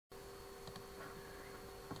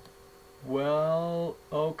Well,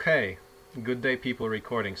 okay. Good day, people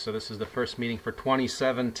recording. So this is the first meeting for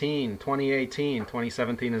 2017, 2018.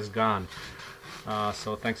 2017 is gone.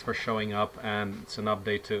 So thanks for showing up, and it's an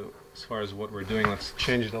update to as far as what we're doing. Let's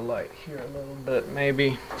change the light here a little bit,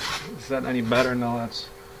 maybe. Is that any better? No, that's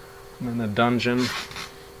I'm in the dungeon.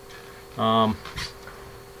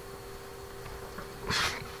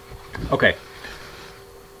 Okay.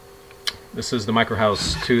 This is the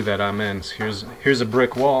microhouse 2 that I'm in. So here's a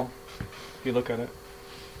brick wall. If you look at it.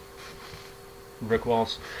 Brick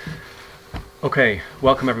walls. Okay,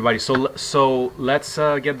 welcome everybody. So let's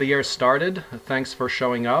get the year started. Thanks for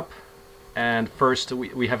showing up. And first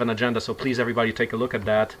we have an agenda, so please everybody take a look at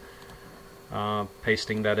that.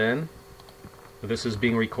 Pasting that in. This is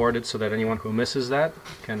being recorded so that anyone who misses that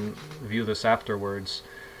can view this afterwards.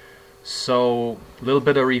 So a little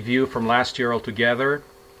bit of review from last year altogether.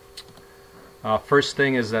 First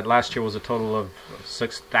thing is that last year was a total of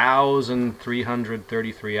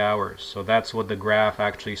 6,333 hours. So that's what the graph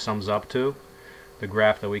actually sums up to. The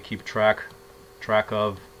graph that we keep track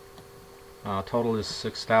of. Total is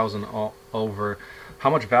 6,000 over.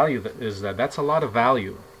 How much value is that? That's a lot of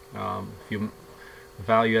value. If you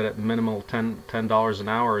value it at minimal $10 an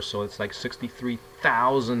hour, so it's like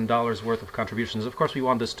 $63,000 worth of contributions. Of course, we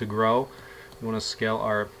want this to grow. We want to scale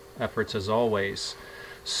our efforts as always.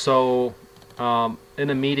 So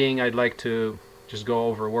in a meeting, I'd like to just go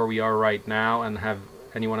over where we are right now and have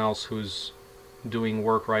anyone else who's doing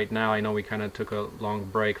work right now. I know we kind of took a long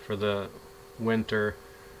break for the winter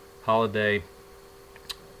holiday.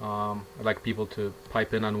 I'd like people to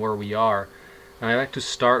pipe in on where we are. And I'd like to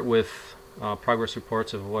start with progress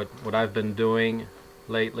reports of what I've been doing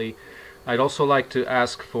lately. I'd also like to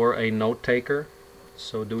ask for a note taker.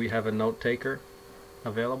 So do we have a note taker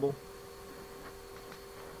available?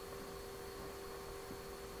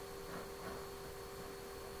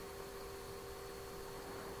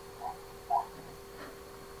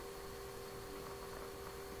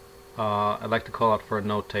 I'd like to call out for a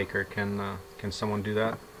note taker. Can someone do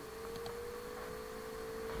that?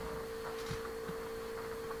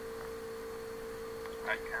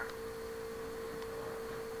 I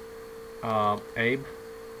can.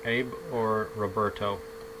 Abe or Roberto?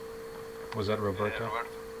 Was that Roberto?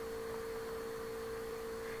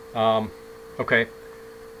 Okay.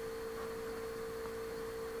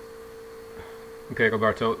 Okay,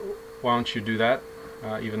 Roberto, why don't you do that?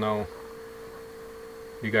 Even though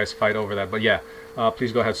you guys fight over that, but yeah,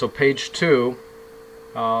 please go ahead. So page 2,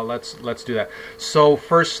 let's do that. So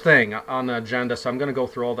first thing on the agenda, so I'm going to go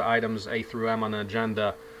through all the items A through M on the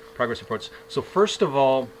agenda, progress reports. So first of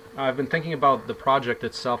all, I've been thinking about the project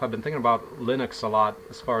itself. I've been thinking about Linux a lot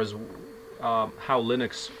as far as how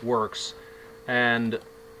Linux works, and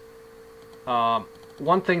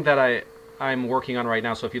one thing that I'm working on right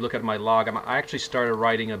now, so if you look at my log, I actually started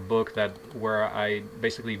writing a book where I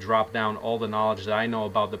basically drop down all the knowledge that I know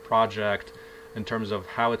about the project in terms of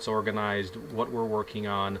how it's organized, what we're working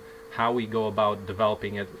on, how we go about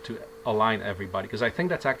developing it to align everybody, because I think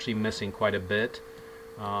that's actually missing quite a bit.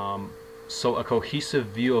 So a cohesive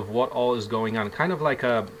view of what all is going on, kind of like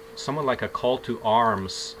somewhat like a call to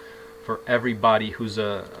arms for everybody who's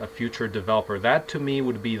a future developer. That to me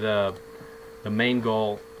would be the main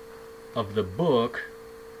goal of the book.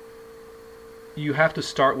 You have to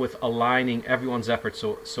start with aligning everyone's efforts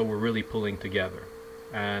so we're really pulling together.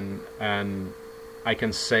 And I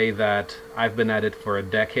can say that I've been at it for a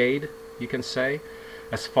decade, you can say.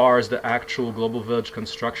 As far as the actual Global Village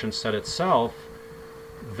construction set itself,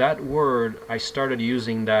 that word, I started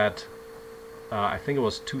using that, I think it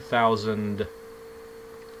was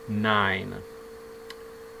 2009.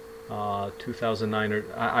 2009, or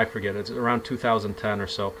I forget, it's around 2010 or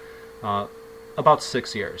so. About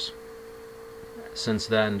 6 years since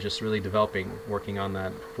then, just really working on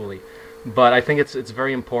that fully. But I think it's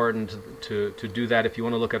very important to do that. If you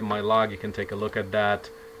want to look at my log, you can take a look at that.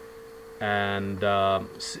 And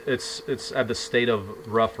it's at the state of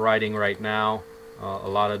rough writing right now, a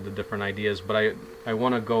lot of the different ideas. But I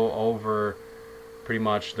want to go over pretty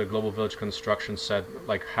much the Global Village construction set,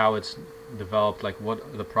 like how it's developed, like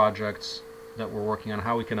what the projects that we're working on,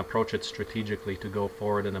 how we can approach it strategically to go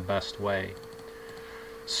forward in the best way.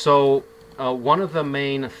 So one of the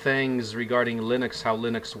main things regarding Linux, how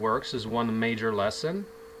Linux works, is one major lesson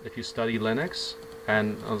if you study Linux,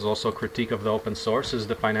 and there's also a critique of the open source, is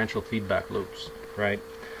the financial feedback loops, right?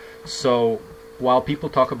 So while people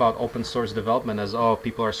talk about open source development as, oh,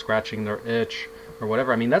 people are scratching their itch or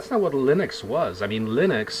whatever, I mean, that's not what Linux was. I mean,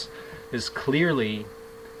 Linux is clearly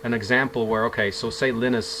an example where, okay, so say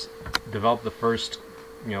Linus developed the first,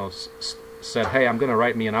 said, hey, I'm going to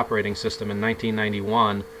write me an operating system in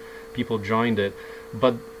 1991. people joined it.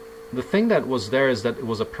 But the thing that was there is that it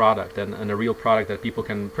was a product, and a real product that people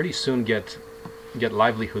can pretty soon get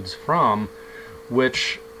livelihoods from,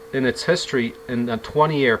 which in its history, in a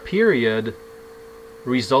 20-year period,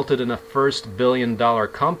 resulted in a first billion-dollar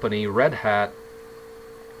company, Red Hat.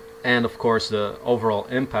 And of course the overall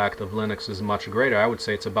impact of Linux is much greater. I would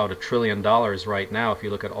say it's about $1 trillion right now if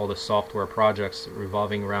you look at all the software projects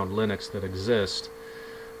revolving around Linux that exist.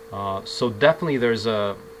 So definitely there's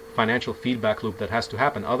a financial feedback loop that has to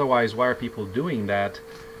happen. Otherwise, why are people doing that?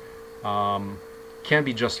 Can't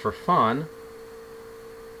be just for fun.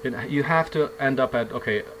 You have to end up at,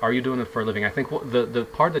 okay, are you doing it for a living? I think the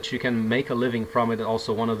part that you can make a living from it,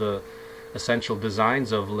 also one of the essential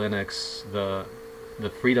designs of Linux, the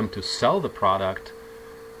freedom to sell the product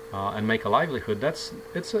and make a livelihood, it's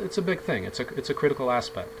a big thing. It's a critical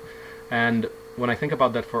aspect. And when I think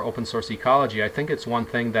about that for open source ecology, I think it's one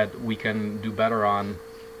thing that we can do better on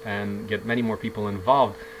and get many more people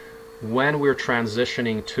involved when we're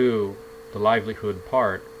transitioning to the livelihood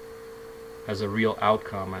part as a real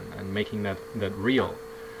outcome and making that real.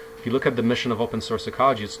 If you look at the mission of open source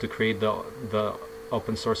ecology, it's to create the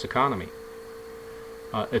open source economy.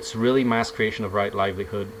 It's really mass creation of right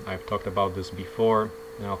livelihood. I've talked about this before,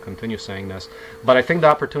 and I'll continue saying this. But I think the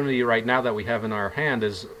opportunity right now that we have in our hand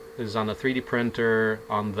is on the 3D printer,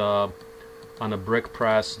 on a brick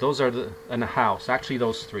press. Those are and a house. Actually,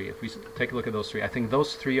 those three. If we take a look at those three, I think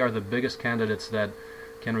those three are the biggest candidates that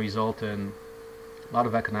can result in a lot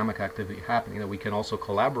of economic activity happening that we can also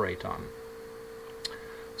collaborate on.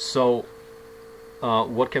 So,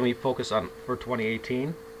 what can we focus on for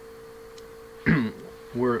 2018?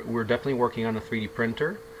 We're definitely working on a 3D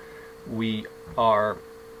printer. We are,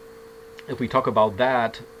 if we talk about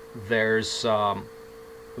that, there's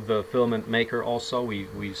the filament maker also.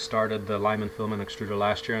 We started the Lyman filament extruder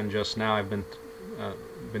last year, and just now I've been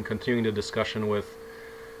continuing the discussion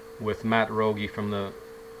with Matt Rogie from the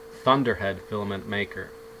Thunderhead filament maker.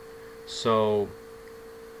 So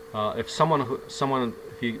if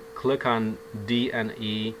if you click on D and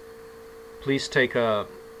E, please take a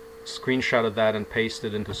screenshot of that and paste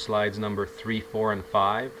it into slides number 3, 4, and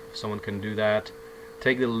 5. If someone can do that.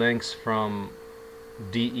 Take the links from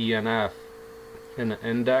D, E, and F in the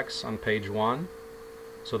index on page 1.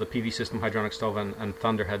 So the PV system, hydronic stove, and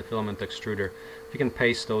Thunderhead filament extruder. If you can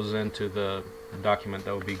paste those into the document,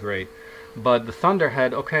 that would be great. But the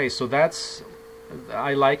Thunderhead, okay, so that's,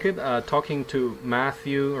 I like it. Talking to Matt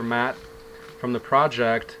from the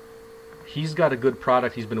project, he's got a good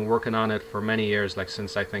product. He's been working on it for many years, like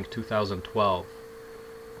since I think 2012.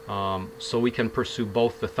 So we can pursue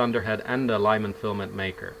both the Thunderhead and the Lyman filament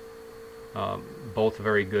maker. Both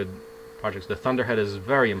very good projects. The Thunderhead is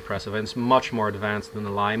very impressive, and it's much more advanced than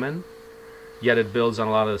the Lyman, yet it builds on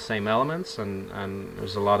a lot of the same elements, and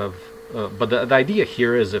there's a lot of but the idea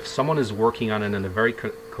here is if someone is working on it in a very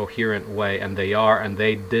coherent way, and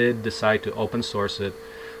they did decide to open source it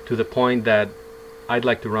to the point that I'd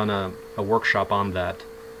like to run a workshop on that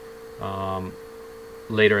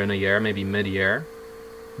later in a year, maybe mid-year,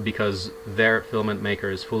 because their filament maker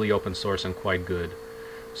is fully open source and quite good.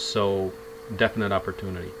 So definite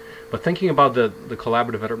opportunity. But thinking about the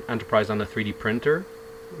collaborative enterprise on the 3D printer,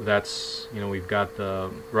 that's, we've got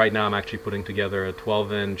right now I'm actually putting together a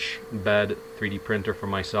 12-inch bed 3D printer for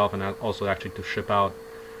myself, and also actually to ship out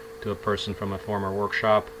to a person from a former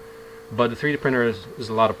workshop. But the 3D printer is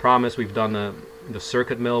a lot of promise. We've done the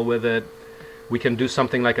circuit mill with it. We can do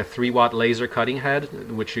something like a 3-watt laser cutting head,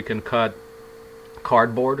 which you can cut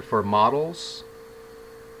cardboard for models.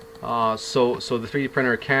 So the 3D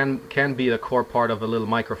printer can be the core part of a little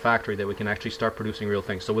micro factory that we can actually start producing real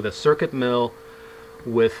things. So with a circuit mill,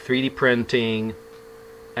 with 3D printing,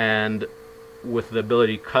 and with the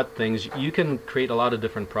ability to cut things, you can create a lot of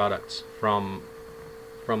different products from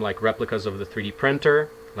like replicas of the 3D printer,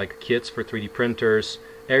 like kits for 3D printers,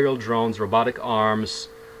 aerial drones, robotic arms,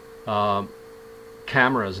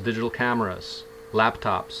 cameras, digital cameras,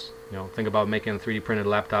 laptops. Think about making a 3D printed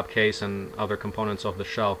laptop case and other components off the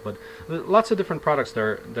shelf. But lots of different products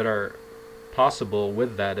that are possible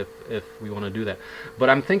with that if we want to do that. But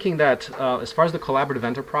I'm thinking that as far as the collaborative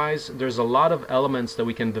enterprise, there's a lot of elements that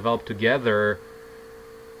we can develop together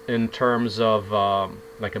in terms of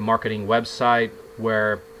like a marketing website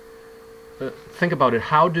where think about it,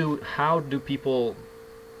 how can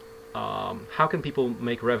people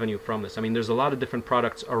make revenue from this? I mean, there's a lot of different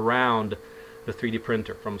products around the 3D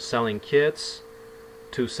printer, from selling kits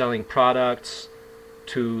to selling products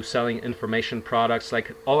to selling information products.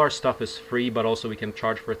 Like, all our stuff is free, but also we can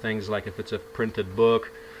charge for things like if it's a printed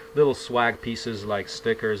book, little swag pieces like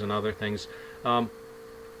stickers and other things.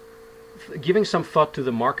 giving some thought to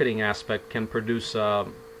the marketing aspect can produce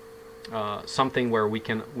something where we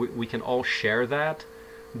can all share that,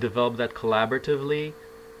 develop that collaboratively,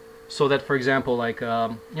 so that, for example, like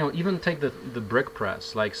even take the brick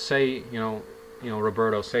press. Like, say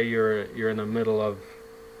Roberto, say you're in the middle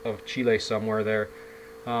of Chile somewhere there.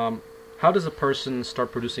 How does a person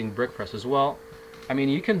start producing brick presses? Well, I mean,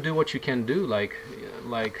 you can do what you can do. Like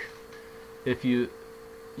if you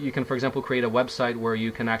can, for example, create a website where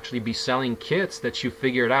you can actually be selling kits that you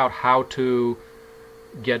figured out how to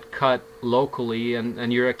get cut locally,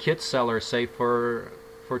 and you're a kit seller, say for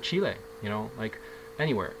Chile, like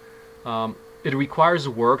anywhere. It requires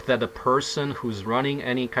work that the person who's running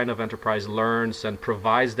any kind of enterprise learns and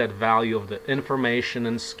provides that value of the information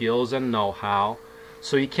and skills and know-how.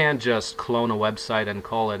 So you can't just clone a website and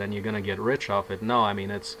call it and you're going to get rich off it. No, I mean,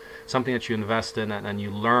 it's something that you invest in and you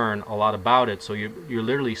learn a lot about it. So you're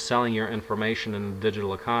literally selling your information in the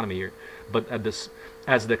digital economy. But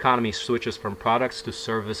as the economy switches from products to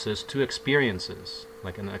services to experiences,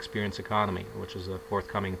 like an experience economy, which is a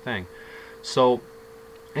forthcoming thing. So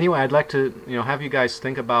anyway, I'd like to have you guys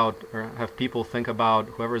think about, or have people think about,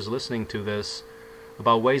 whoever's listening to this,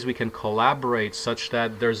 about ways we can collaborate such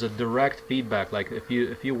that there's a direct feedback. Like if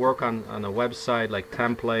you work on a website, like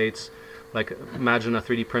templates, like imagine a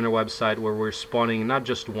 3D printer website where we're spawning not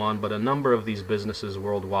just one but a number of these businesses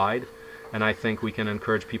worldwide, and I think we can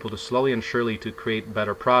encourage people to slowly and surely to create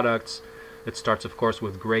better products. It starts, of course,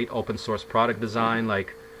 with great open source product design.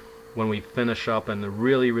 Like when we finish up and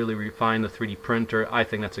really refine the 3D printer, I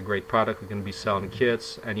think that's a great product. We can be selling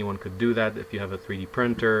kits. Anyone could do that if you have a 3D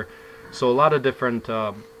printer. So a lot of different,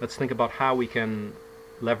 let's think about how we can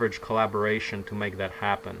leverage collaboration to make that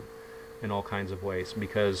happen in all kinds of ways.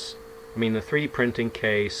 Because, I mean, the 3D printing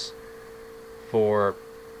case for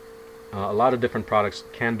a lot of different products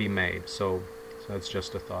can be made. So that's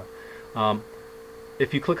just a thought.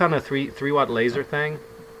 If you click on the 3-watt laser thing,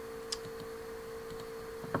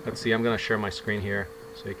 let's see, I'm going to share my screen here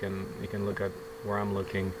so you can look at where I'm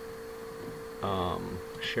looking.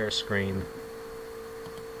 Share screen.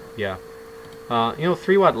 Yeah.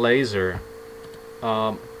 3-watt laser,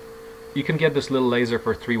 you can get this little laser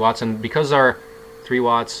for 3 watts, and because our 3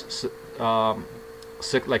 watts like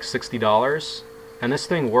 $60, and this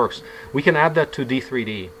thing works, we can add that to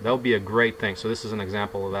D3D. That would be a great thing. So this is an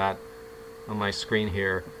example of that on my screen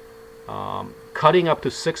here. Cutting up to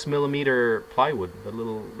 6mm plywood, the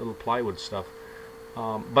little plywood stuff.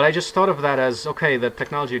 But I just thought of that as, okay, that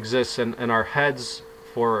technology exists, and our heads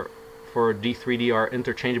for D3D are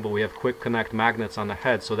interchangeable. We have quick connect magnets on the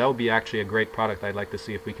head, so that would be actually a great product. I'd like to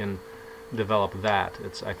see if we can develop that.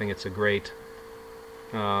 I think it's a great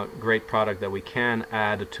product that we can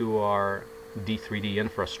add to our D3D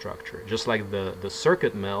infrastructure, just like the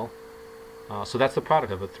circuit mill. So that's the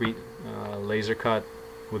product of a laser cut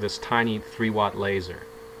with this tiny 3-watt laser.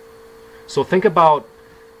 So think about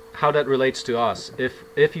how that relates to us.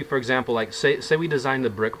 If you, for example, like say we design the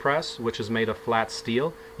brick press, which is made of flat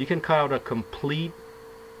steel, you can cut out a complete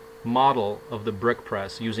model of the brick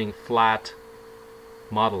press using flat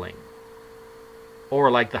modeling.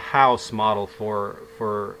 Or like the house model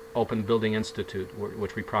for Open Building Institute,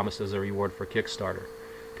 which we promised as a reward for Kickstarter.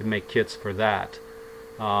 You can make kits for that.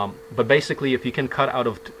 But basically, if you can cut out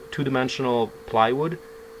of two-dimensional plywood,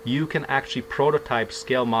 you can actually prototype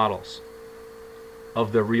scale models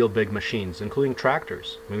of the real big machines, including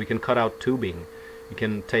tractors. I mean, we can cut out tubing. You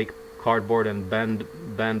can take cardboard and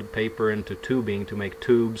bend paper into tubing to make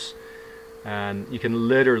tubes, and you can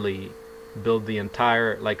literally build the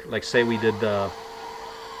entire, like say we did the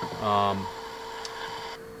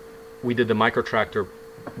micro tractor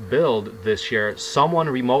build this year. Someone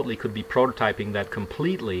remotely could be prototyping that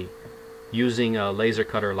completely using a laser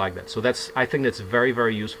cutter like that. So I think that's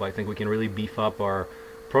very useful. I think we can really beef up our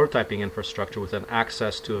prototyping infrastructure with an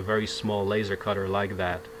access to a very small laser cutter like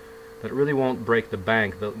that. That really won't break the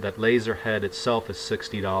bank. That laser head itself is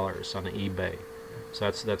 $60 on eBay. So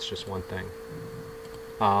that's just one thing.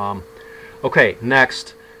 Okay,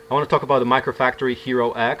 next I want to talk about the Microfactory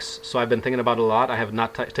Hero X. So I've been thinking about it a lot. I have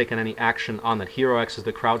not taken any action on it. Hero X is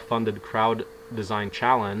the crowd-funded crowd design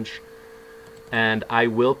challenge, and I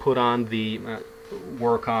will put on the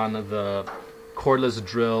work on the cordless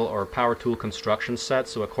drill or power tool construction set.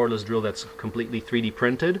 So a cordless drill that's completely 3D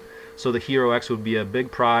printed. So the Hero X would be a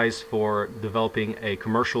big prize for developing a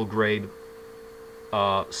commercial grade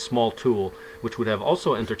small tool, which would have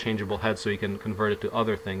also interchangeable heads, so you can convert it to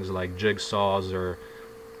other things like jigsaws or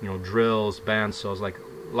drills, bandsaws, like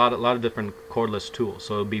a lot of different cordless tools.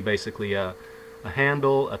 So it would be basically a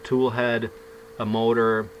handle, a tool head, a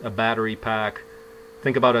motor, a battery pack.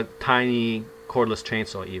 Think about a tiny cordless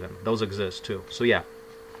chainsaw even. Those exist too. So yeah,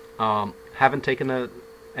 haven't taken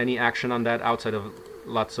any action on that outside of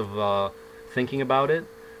lots of thinking about it,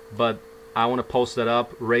 but I want to post that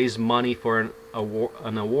up, raise money for an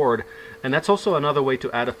award, and that's also another way to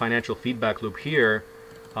add a financial feedback loop here.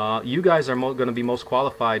 You guys are going to be most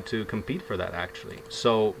qualified to compete for that, actually.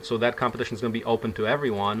 So that competition is going to be open to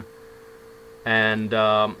everyone, and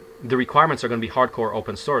the requirements are going to be hardcore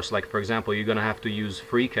open source. Like, for example, you're going to have to use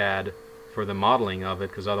FreeCAD for the modeling of it,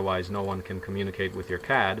 because otherwise no one can communicate with your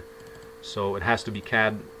CAD. So it has to be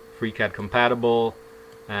FreeCAD compatible,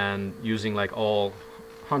 and using like all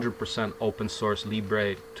 100% open source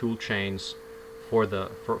Libre tool chains for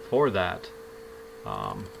that.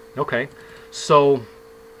 Okay, so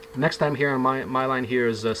next time here on my line here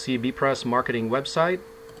is a CEB Press marketing website.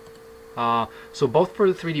 So both for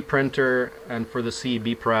the 3D printer and for the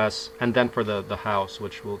CEB Press, and then for the house,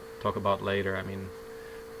 which we'll talk about later. I mean,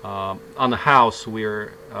 on the house,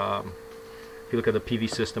 we're if you look at the PV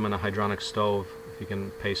system and the hydronic stove, if you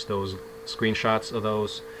can paste those screenshots of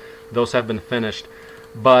those have been finished.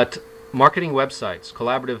 But marketing websites,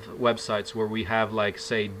 collaborative websites where we have, like,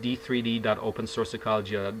 say,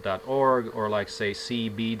 d3d.opensourceecology.org, or like, say,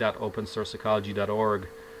 ceb.opensourceecology.org,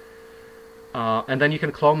 and then you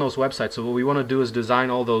can clone those websites. So what we want to do is design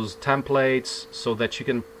all those templates so that you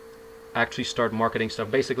can actually start marketing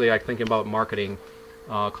stuff. Basically, I think about marketing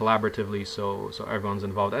collaboratively, so everyone's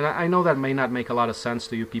involved. And I know that may not make a lot of sense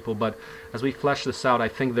to you people, but as we flesh this out, I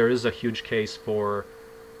think there is a huge case for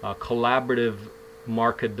collaborative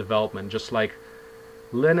market development. Just like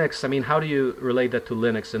Linux, I mean, how do you relate that to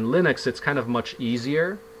Linux? In Linux, it's kind of much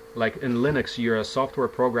easier. Like in Linux, you're a software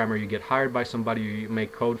programmer, you get hired by somebody, you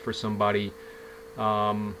make code for somebody.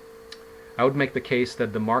 I would make the case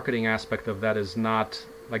that the marketing aspect of that is not,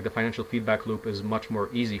 like, the financial feedback loop is much more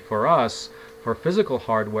easy. For us, for physical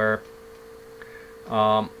hardware,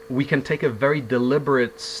 we can take a very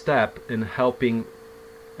deliberate step in helping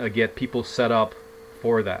get people set up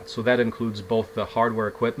for that. So that includes both the hardware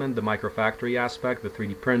equipment, the microfactory aspect, the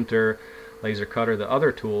 3D printer, laser cutter, the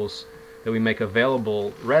other tools that we make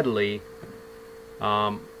available readily,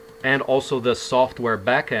 and also the software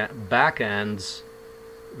backends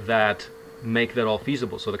that make that all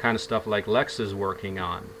feasible. So the kind of stuff like Lex is working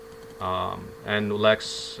on. And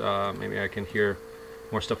Lex, maybe I can hear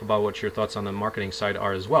more stuff about what your thoughts on the marketing side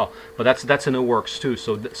are as well. But that's in the works too.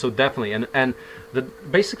 So definitely, and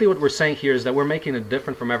basically what we're saying here is that we're making it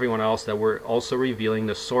different from everyone else. That we're also revealing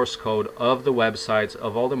the source code of the websites,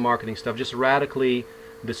 of all the marketing stuff, just radically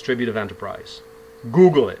distributive enterprise.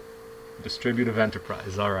 Google it, distributive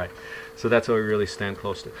enterprise. All right. So that's what we really stand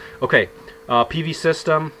close to. Okay, PV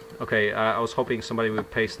system. Okay, I was hoping somebody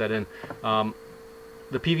would paste that in.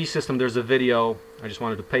 The PV system, there's a video. I just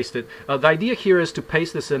wanted to paste it. The idea here is to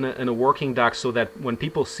paste this in a working doc so that when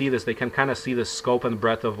people see this, they can kind of see the scope and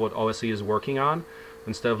breadth of what OSE is working on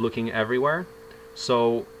instead of looking everywhere.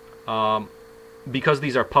 So because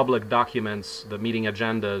these are public documents, the meeting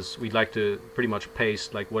agendas, we'd like to pretty much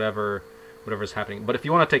paste like whatever's happening. But if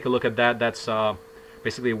you want to take a look at that, that's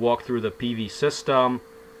basically a walk through the PV system.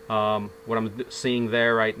 What I'm seeing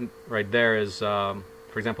there right there is,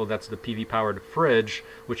 for example, that's the PV powered fridge,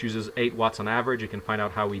 which uses 8 watts on average. You can find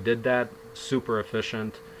out how we did that. Super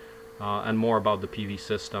efficient, and more about the PV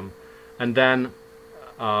system. And then,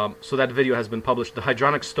 so that video has been published. The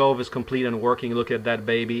hydronic stove is complete and working. Look at that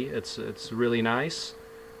baby. It's really nice,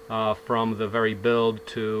 from the very build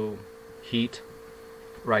to heat.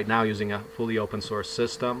 Right now, using a fully open source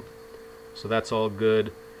system. So that's all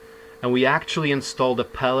good. And we actually installed a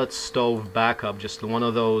pellet stove backup, just one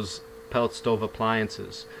of those pellet stove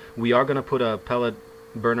appliances. We are going to put a pellet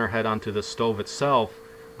burner head onto the stove itself,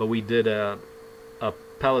 but we did a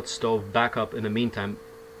pellet stove backup in the meantime,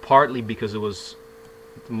 partly because it was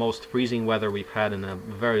the most freezing weather we've had in a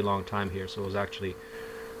very long time here. So it was actually,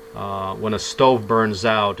 when a stove burns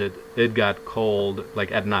out, it got cold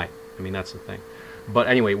like at night. I mean, that's the thing. But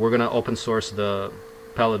anyway, we're going to open source the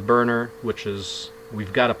pellet burner, which is,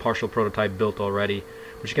 we've got a partial prototype built already,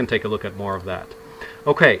 but you can take a look at more of that.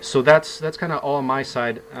 Okay, so that's kind of all on my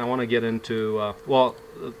side. I want to get into, well,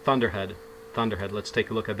 Thunderhead. Let's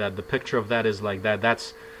take a look at that. The picture of that is like that.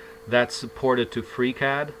 That's ported to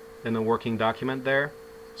FreeCAD in the working document there.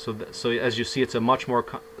 So as you see, it's a much more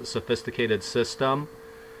sophisticated system.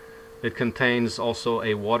 It contains also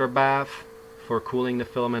a water bath for cooling the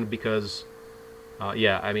filament because,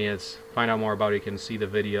 yeah, I mean, find out more about it. You can see the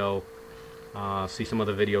video, see some of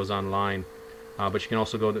the videos online. But you can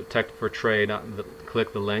also go to Tech for Trade,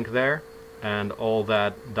 click the link there, and all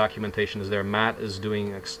that documentation is there. Matt is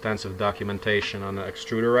doing extensive documentation on the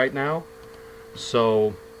extruder right now.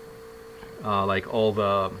 So like all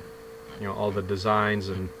the all the designs,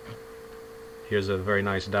 and here's a very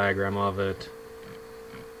nice diagram of it.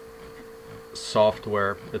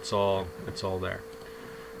 Software, it's all there.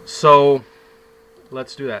 So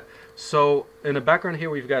let's do that. So in the background here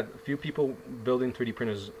we've got a few people building 3D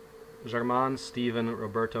printers: Jarman, Steven,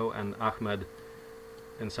 Roberto, and Ahmed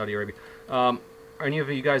in Saudi Arabia. Are any of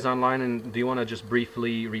you guys online, and do you want to just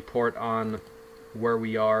briefly report on where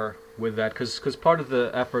we are with that? Because part of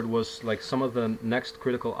the effort was like some of the next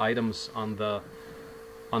critical items on the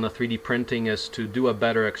 3D printing is to do a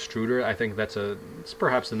better extruder. I think it's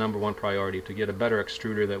perhaps the #1 priority, to get a better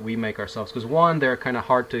extruder that we make ourselves. Because one, they're kind of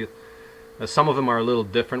hard to, some of them are a little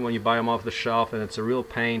different when you buy them off the shelf, and it's a real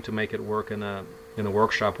pain to make it work in a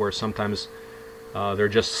workshop, where sometimes they're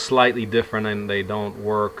just slightly different and they don't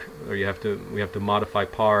work, or we have to modify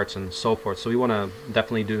parts and so forth. So we want to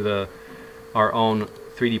definitely do our own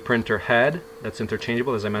 3D printer head that's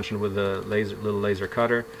interchangeable, as I mentioned, with the little laser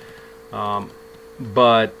cutter.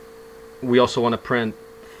 But we also want to print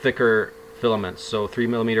thicker filaments, so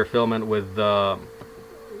 3mm filament with the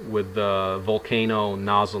volcano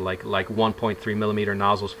nozzle, like 1.3mm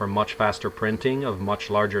nozzles for much faster printing of much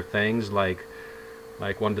larger things. Like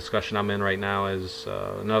one discussion I'm in right now is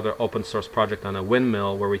another open source project on a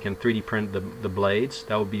windmill where we can 3D print the blades.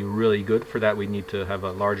 That would be really good. For that we need to have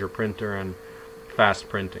a larger printer and fast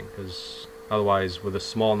printing, because otherwise with the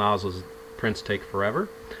small nozzles prints take forever.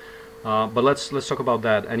 But let's talk about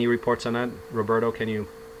that. Any reports on that? Roberto, can you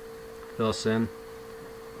fill us in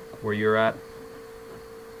where you're at?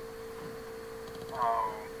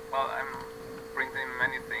 Well, I'm printing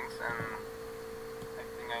many things, and I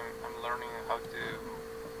think I'm learning how to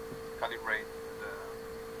calibrate the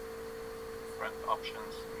different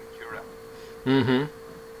options in Cura. Mm-hmm.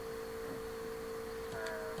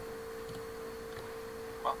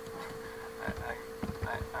 Well,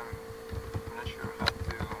 I'm not sure how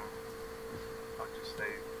to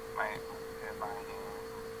say my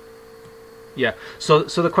Yeah. So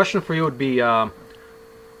the question for you would be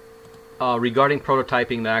regarding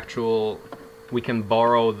prototyping the actual. We can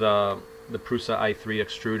borrow the Prusa i3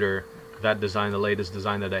 extruder, that design, the latest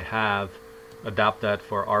design that I have, adapt that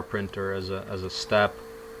for our printer as a step.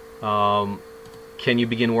 Can you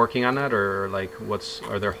begin working on that, or like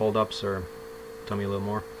are there holdups, or tell me a little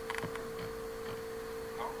more?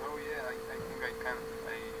 Oh yeah, I think I can.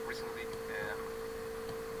 I recently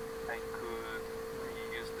I could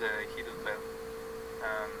use the heated bed,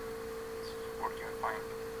 and it's working fine.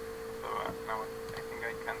 So now I think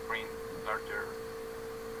I can print larger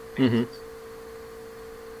things.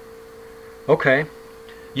 Okay.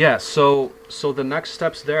 Yeah. So the next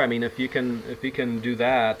steps there. I mean, if you can do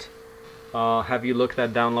that, have you looked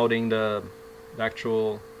at downloading the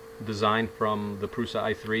actual design from the Prusa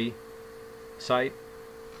i3 site?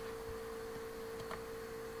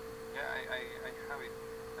 Yeah, I have it.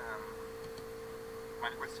 My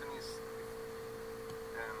question is,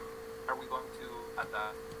 are we going to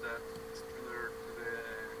adapt that extruder to the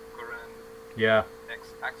current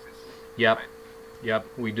x-axis? Yep. Right? Yep,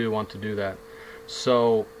 we do want to do that.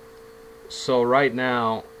 So right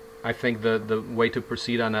now, I think the way to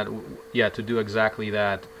proceed on that, to do exactly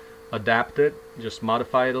that, adapt it, just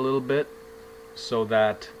modify it a little bit, so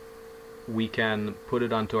that we can put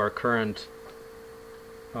it onto our current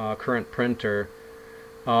printer.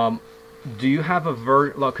 Do you have a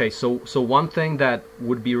okay, so one thing that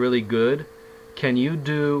would be really good, can you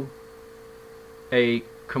do a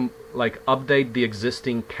update the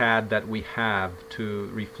existing CAD that we have to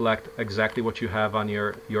reflect exactly what you have on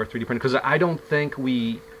your 3D printer? Because I don't think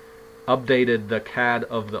we updated the CAD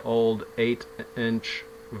of the old 8-inch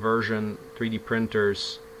version 3D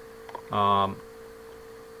printers, and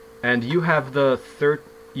you have the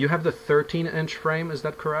 13-inch frame. Is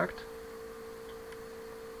that correct?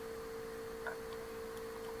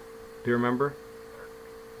 Do you remember?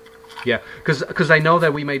 Yeah, because I know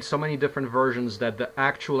that we made so many different versions that the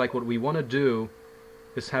actual, like, what we want to do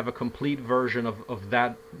is have a complete version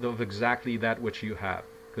of exactly that which you have,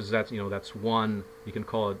 because that's that's one, you can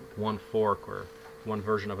call it one fork or one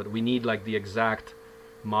version of it. We need like the exact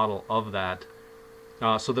model of that.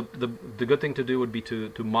 So the good thing to do would be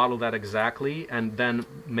to model that exactly, and then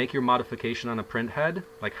make your modification on a print head,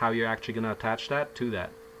 like how you're actually going to attach that to that.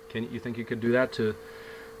 You think you could do that, to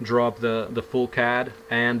draw up the full CAD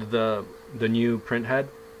and the new print head?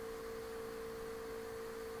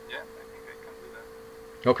 Yeah, I think I can do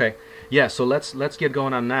that. Okay. Yeah, so let's get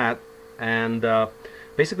going on that. And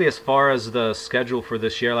basically, as far as the schedule for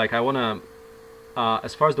this year, like, I want to,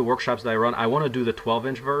 as far as the workshops that I run, I want to do the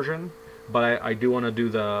 12-inch version, but I do want to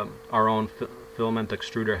do our own filament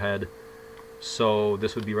extruder head so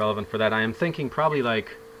this would be relevant for that. I am thinking probably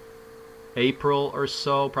like April or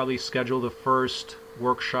so, probably schedule the first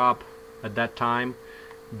workshop at that time,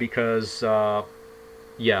 because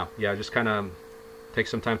just kind of take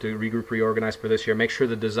some time to regroup, reorganize for this year, make sure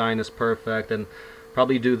the design is perfect, and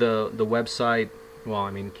probably do the website, well,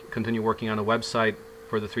 I mean, continue working on a website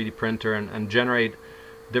for the 3D printer, and generate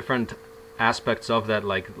different aspects of that,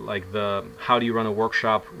 like the how do you run a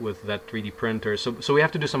workshop with that 3D printer. So we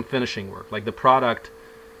have to do some finishing work. Like the product,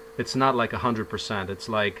 it's not like 100%. It's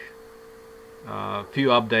like a few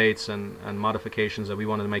updates and modifications that we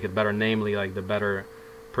wanted to make it better, namely like the better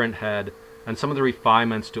print head and some of the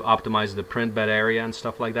refinements to optimize the print bed area and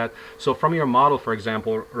stuff like that. So from your model, for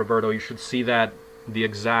example, Roberto, you should see that the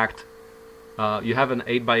exact you have an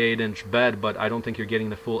 8 by 8 inch bed, but I don't think you're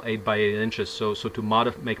getting the full 8 by 8 inches. So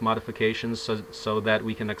to make modifications so that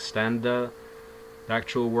we can extend the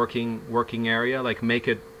actual working area, like make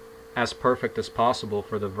it as perfect as possible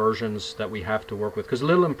for the versions that we have to work with. Because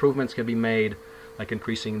little improvements can be made, like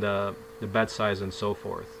increasing the bed size and so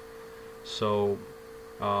forth. So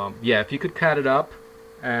yeah, if you could cut it up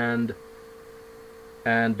and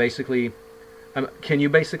basically, can you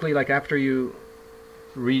basically, like after you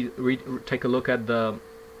take a look at the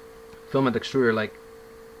filament extruder, like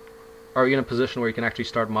are you in a position where you can actually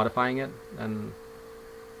start modifying it? And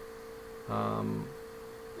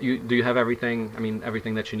do you have everything, I mean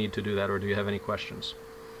everything that you need to do that, or do you have any questions?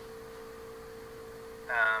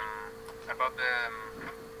 About the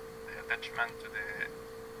attachment to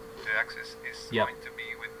the axis is going to be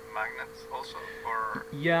with magnets also, or?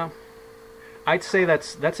 Yeah, I'd say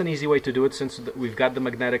that's an easy way to do it, since we've got the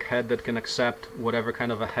magnetic head that can accept whatever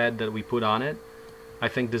kind of a head that we put on it. I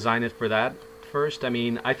think design it for that first. I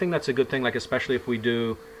mean, I think that's a good thing, like especially if we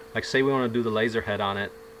do, like say we want to do the laser head on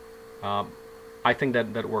it. I think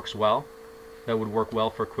that works well. That would work well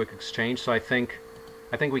for quick exchange. So I think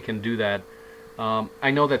we can do that.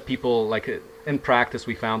 I know that people, like in practice,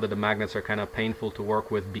 we found that the magnets are kind of painful to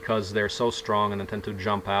work with because they're so strong and they tend to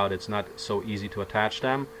jump out. It's not so easy to attach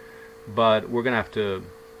them. But we're gonna have to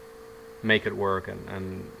make it work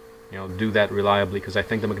and you know, do that reliably, because I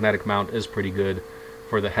think the magnetic mount is pretty good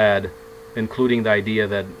for the head, including the idea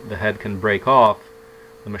that the head can break off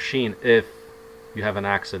the machine if you have an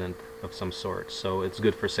accident of some sort. So it's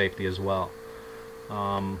good for safety as well.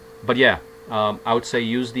 But yeah, I would say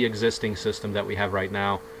use the existing system that we have right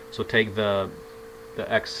now. So take the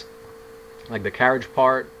carriage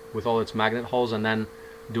part with all its magnet holes, and then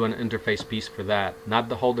do an interface piece for that. Not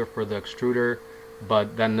the holder for the extruder,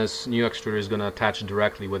 but then this new extruder is going to attach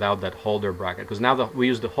directly without that holder bracket. Because now we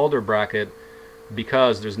use the holder bracket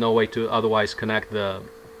because there's no way to otherwise connect the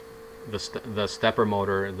stepper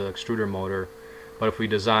motor, the extruder motor. But if we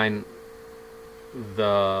design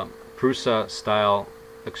the Prusa style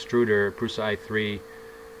extruder, Prusa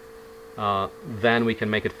i3, then we can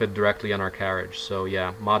make it fit directly on our carriage. So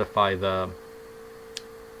yeah, modify the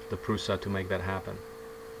Prusa to make that happen.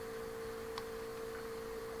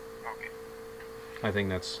 I think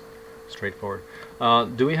that's straightforward.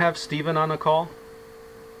 Do we have Steven on a call?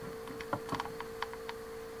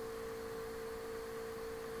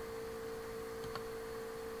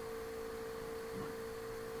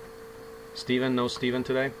 Steven? No Steven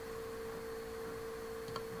today?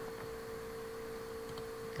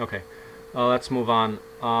 Okay. Let's move on.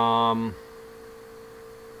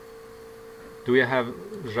 Do we have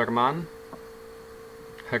German?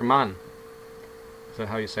 Herman? Is that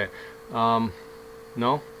how you say it?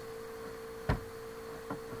 No?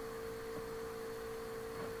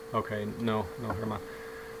 Okay, no Herman.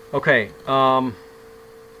 Okay,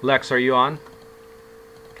 Lex, are you on?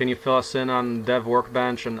 Can you fill us in on Dev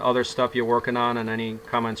Workbench and other stuff you're working on, and any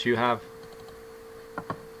comments you have?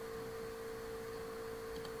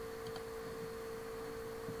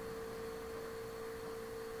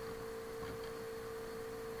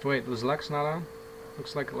 Wait, was Lex not on?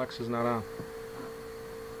 Looks like Lex is not on.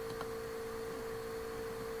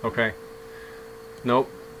 Okay. Nope.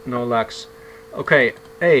 No Lex. Okay,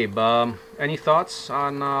 Abe. Any thoughts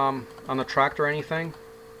on the tractor or anything?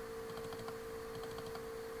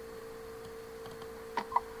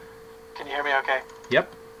 Can you hear me? Okay.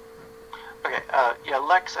 Yep. Okay. Yeah,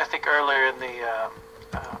 Lex. I think earlier in the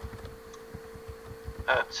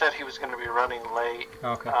said he was going to be running late.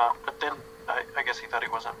 Okay. But then I guess he thought he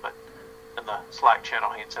wasn't. But in the Slack channel,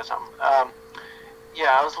 he had said something.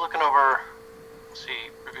 Yeah, I was looking over.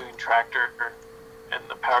 Reviewing tractor and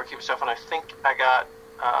the power cube stuff, and I think I got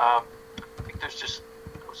I think there's just,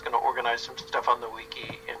 I was going to organize some stuff on the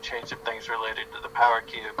wiki and change some things related to the power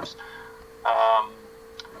cubes. I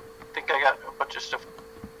think I got a bunch of stuff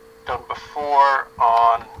done before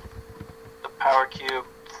on the power cube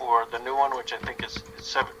for the new one, which I think is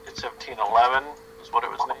it's 1711 is what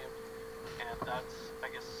it was named, and that's,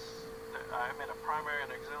 I guess, I made a primary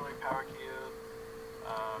and auxiliary power cube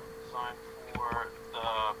designed for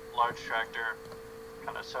the large tractor.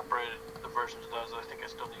 Kind of separated the versions of those. I think I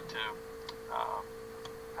still need to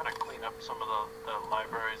kind of clean up some of the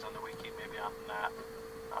libraries on the wiki, maybe on that.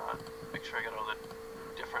 Make sure I got all the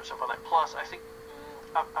different stuff on that. Plus, I think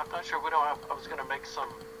I'm not sure. We don't have. I was going to make some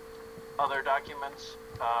other documents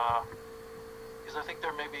because I think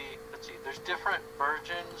there may be. Let's see. There's different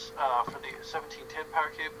versions for the 1710 power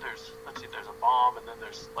cube. There's a bomb, and then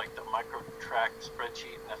there's like the micro-track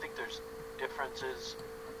spreadsheet, and I think there's differences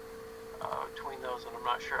between those, and I'm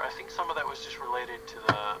not sure. I think some of that was just related to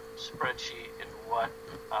the spreadsheet and what,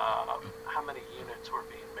 how many units were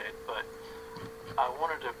being made. But I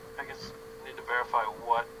wanted to, I guess, need to verify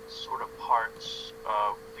what sort of parts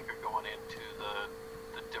I think are going into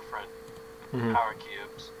the different power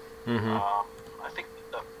cubes. I think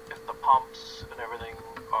if the pumps and everything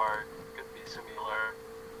are going to be similar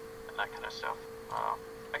and that kind of stuff.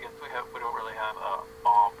 I guess we don't really have a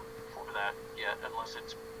bomb for that yet, unless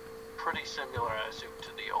it's pretty similar, I assume, to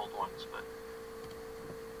the old ones. But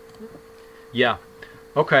yeah,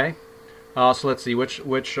 okay. So let's see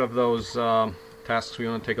which of those tasks we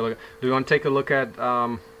want to take a look at. Do we want to take a look at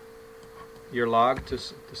your log to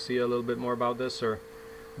see a little bit more about this, or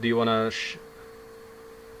do you want to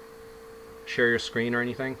share your screen or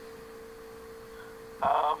anything?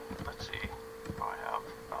 Let's see. What I have.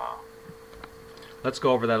 Let's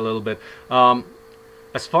go over that a little bit.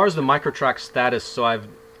 As far as the microtrack status, so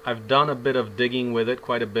I've done a bit of digging with it,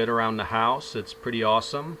 quite a bit around the house. It's pretty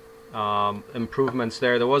awesome. Improvements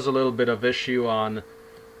there. There was a little bit of issue on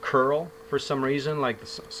curl for some reason. Like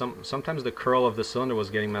sometimes the curl of the cylinder was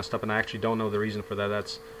getting messed up, and I actually don't know the reason for that.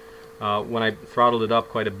 That's when I throttled it up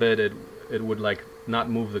quite a bit, it would like not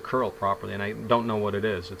move the curl properly, and I don't know what it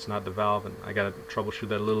is. It's not the valve, and I got to troubleshoot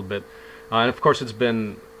that a little bit. And of course, it's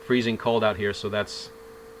been freezing cold out here, so that's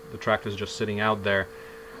the tractor's just sitting out there.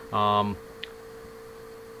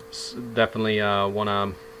 Definitely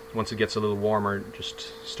wanna, once it gets a little warmer,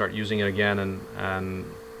 just start using it again and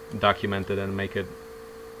document it and make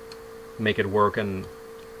it work and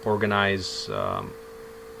organize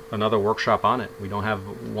another workshop on it. We don't have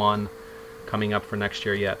one coming up for next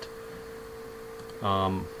year yet.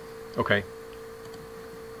 Okay.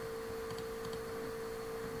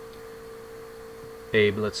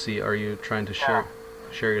 Abe, let's see. Are you trying to share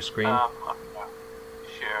your screen?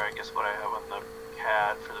 Share, I guess, what I have on the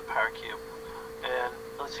CAD for the power cube. And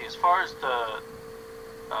let's see. As far as the,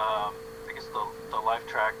 I guess the life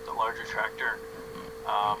track, the larger tractor,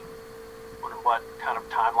 what kind of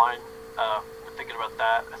timeline? We're thinking about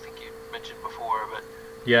that. I think you mentioned before, but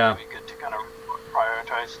yeah, it'd be good to kind of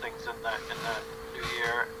prioritize things in the new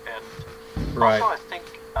year. And right. also, I think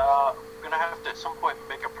we're gonna have to at some point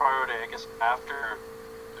make a priority, I guess, after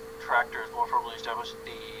the tractor is more formally established,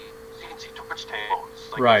 the CNC torch table.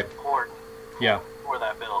 It's like right. important for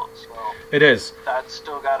that build. So it is. That's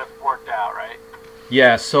still got it worked out, right?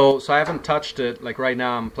 Yeah, so I haven't touched it. Like right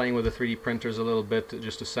now I'm playing with the 3D printers a little bit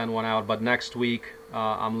just to send one out, but next week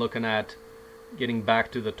I'm looking at getting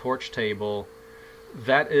back to the torch table.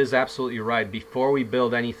 That is absolutely right. Before we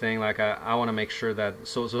build anything, like I want to make sure that,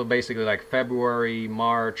 so basically like February,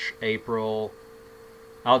 March, April,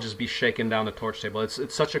 I'll just be shaking down the torch table. It's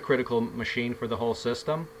such a critical machine for the whole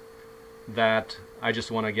system that I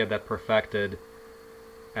just want to get that perfected,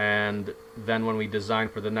 and then when we design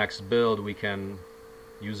for the next build we can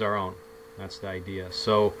use our own. That's the idea.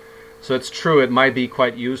 So it's true, it might be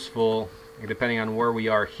quite useful, depending on where we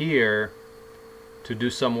are here, to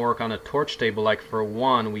do some work on a torch table. Like for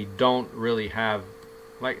one, we don't really have,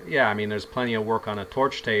 like, yeah, I mean there's plenty of work on a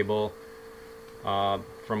torch table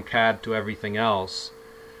from CAD to everything else,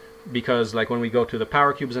 because like when we go to the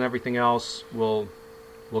power cubes and everything else, we'll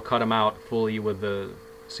cut them out fully with the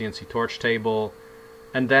CNC torch table,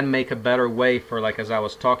 and then make a better way for, like as I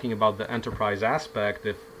was talking about the enterprise aspect,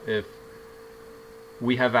 if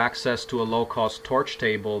we have access to a low-cost torch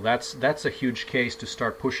table, that's a huge case to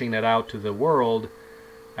start pushing that out to the world,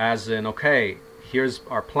 as in, okay, here's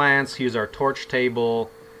our plants, here's our torch table,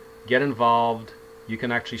 get involved, you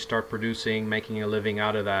can actually start producing, making a living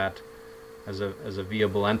out of that as a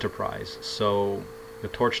viable enterprise. So the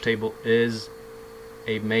torch table is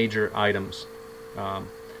a major items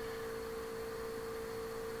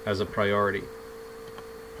as a priority.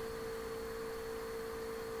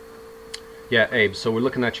 Yeah, Abe, so we're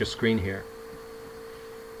looking at your screen here.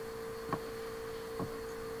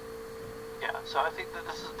 Yeah, so I think that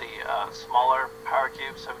this is the smaller power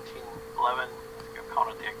cube, 1711. I think I'm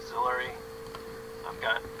calling it the auxiliary. I've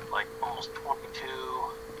got like almost 22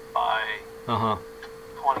 by Uh-huh.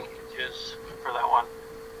 20 inches for that one.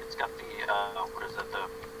 It's got the what is it, the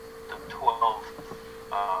 12,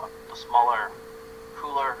 the smaller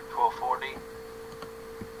cooler 1240.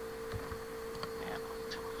 And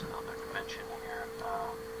let's see what's the other dimension here.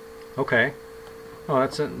 Okay. Oh,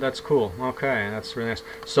 that's cool. Okay, that's really nice.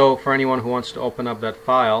 So for anyone who wants to open up that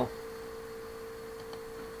file,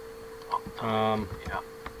 Yeah.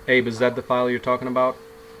 Abe, is that the file you're talking about?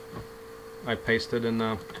 I pasted in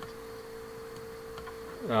the.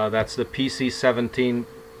 That's the PC1711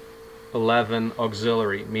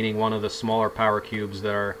 auxiliary, meaning one of the smaller power cubes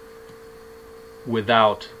that are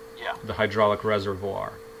without the hydraulic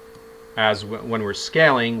reservoir. As when we're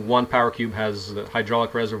scaling, one power cube has the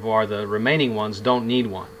hydraulic reservoir, the remaining ones don't need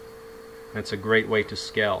one. That's a great way to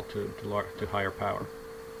scale to higher power.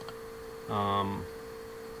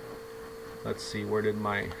 Let's see, where did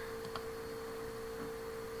my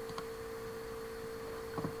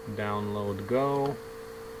download go?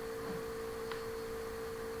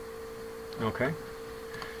 Okay.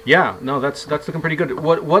 Yeah, no, that's looking pretty good.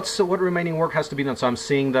 What remaining work has to be done? So I'm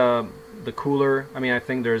seeing the cooler. I mean, I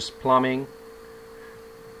think there's plumbing.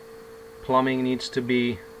 Plumbing needs to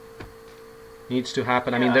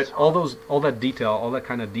happen. I mean, all that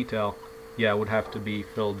kind of detail, yeah, would have to be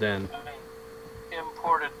filled in. I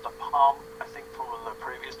imported the pump, I think, from one of the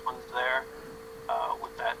previous ones there,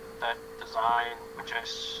 with that design, which I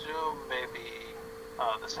assume may be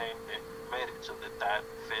the same. It made it so that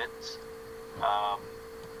fits.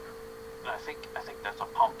 And I think that's a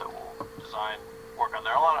pump that will design work on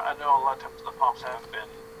there. I know a lot of times the pumps have been,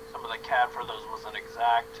 some of the CAD for those wasn't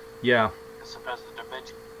exact. Yeah. Sometimes the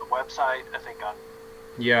dimension of the website, I think on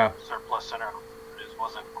Surplus Center,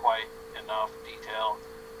 wasn't quite enough detail.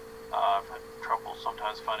 I've had trouble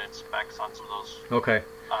sometimes finding specs on some of those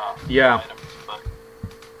items.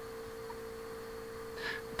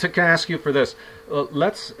 But can I ask you for this?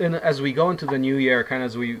 As we go into the new year, kind of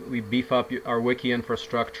as we beef up our wiki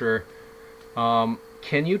infrastructure,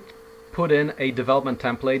 can you put in a development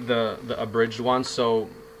template, the abridged one? So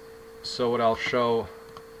what I'll show.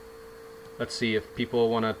 Let's see if people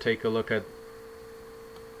want to take a look at.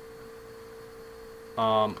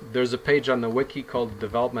 There's a page on the wiki called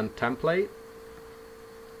development template,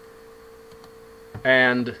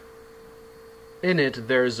 and in it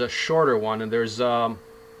there's a shorter one, and there's where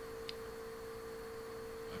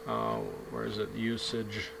is it?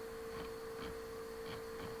 Usage.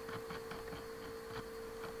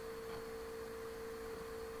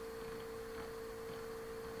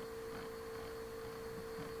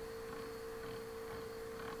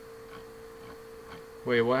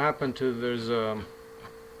 Wait, what happened to there's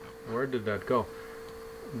where did that go?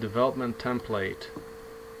 Development template.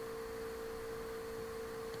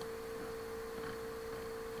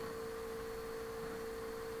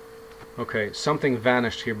 Okay, something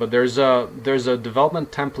vanished here, but there's a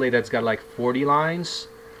development template that's got like 40 lines.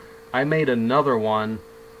 I made another one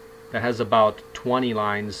that has about 20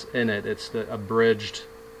 lines in it. It's the abridged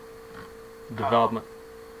development.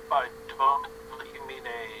 By development, you mean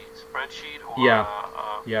a spreadsheet or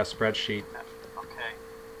yeah, spreadsheet. Okay.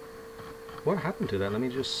 What happened to that? Let me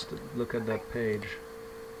just look at that page.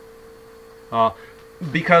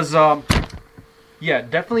 Because yeah,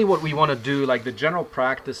 definitely what we want to do, like the general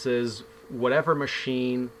practice is whatever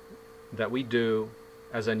machine that we do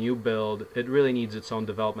as a new build, it really needs its own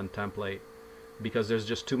development template, because there's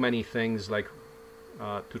just too many things like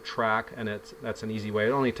to track, and that's an easy way.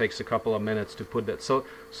 It only takes a couple of minutes to put that. So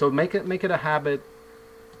make it a habit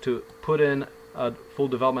to put in a full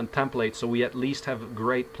development template, so we at least have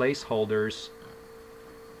great placeholders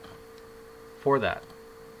for that.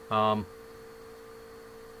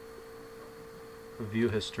 View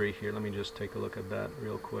history here. Let me just take a look at that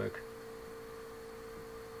real quick.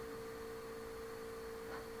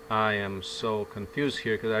 I am so confused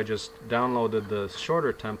here because I just downloaded the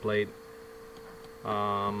shorter template.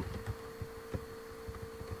 Template.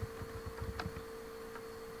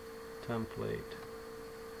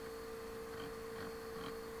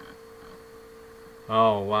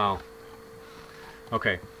 Oh wow.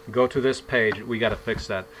 Okay, go to this page. We got to fix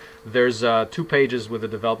that. There's 2 pages with the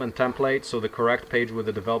development template. So the correct page with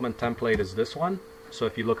the development template is this one. So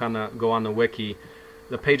if you look on go on the wiki,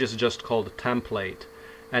 the page is just called template,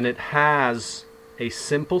 and it has a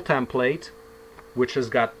simple template which has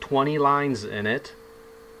got 20 lines in it,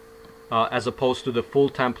 as opposed to the full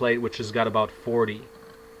template which has got about 40.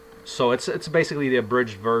 So it's basically the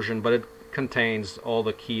abridged version, but it contains all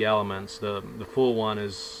the key elements. The full one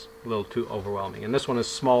is a little too overwhelming, and this one is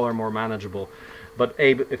smaller, more manageable. But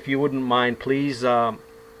Abe, if you wouldn't mind, please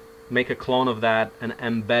make a clone of that and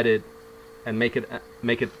embed it and make it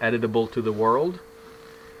editable to the world,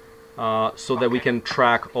 so that we can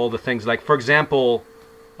track all the things. Like, for example,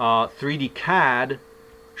 3D CAD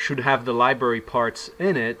should have the library parts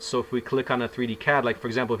in it. So if we click on a 3D CAD, like for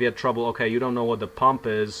example, if you had trouble, okay, you don't know what the pump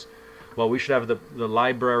is, well, we should have the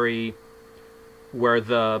library where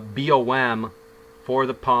the BOM for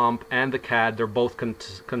the pump and the CAD, they're both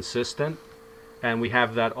consistent, and we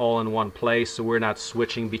have that all in one place, so we're not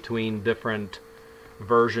switching between different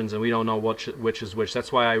versions and we don't know which is which.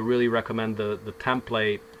 That's why I really recommend the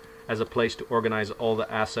template as a place to organize all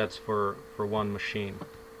the assets for one machine.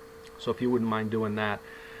 So if you wouldn't mind doing that,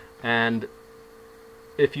 and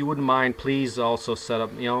if you wouldn't mind, please also set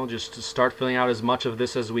up, just to start filling out as much of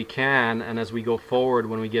this as we can, and as we go forward,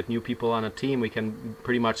 when we get new people on a team, we can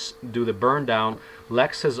pretty much do the burn down.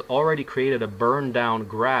 Lex has already created a burn down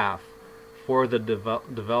graph for the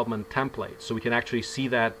development template, so we can actually see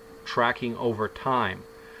that tracking over time.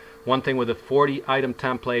 One thing with a 40 item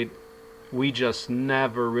template, we just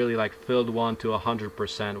never really like filled one to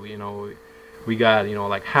 100%. We got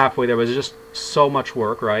like halfway there, but it's just so much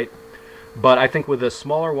work, right? But I think with the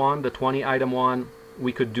smaller one, the 20 item one,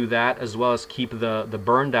 we could do that, as well as keep the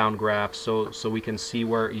burn down graph, so we can see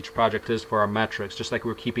where each project is for our metrics, just like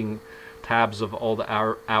we're keeping tabs of all the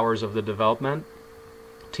hours of the development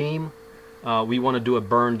team. We want to do a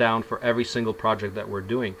burn down for every single project that we're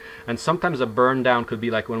doing. And sometimes a burn down could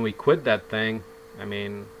be like when we quit that thing. I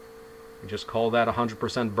mean, we just call that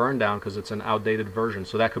 100% burn down because it's an outdated version.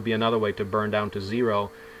 So that could be another way to burn down to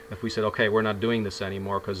 0 if we said, okay, we're not doing this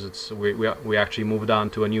anymore because we actually moved on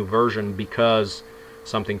to a new version because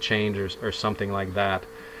something changed or something like that.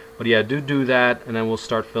 But yeah, do that, and then we'll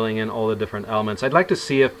start filling in all the different elements. I'd like to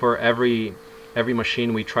see if for every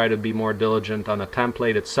machine we try to be more diligent on the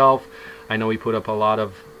template itself. I know we put up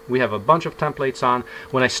we have a bunch of templates on.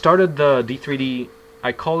 When I started the D3D,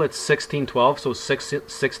 I call it 1612, so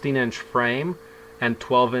 16-inch frame and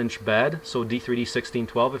 12-inch bed. So D3D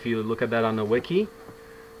 1612, if you look at that on the wiki.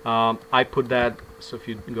 I put that, so if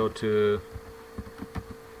you go to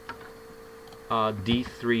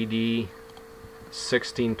D3D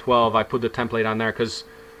 1612, I put the template on there because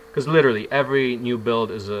literally every new build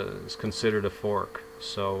is considered a fork.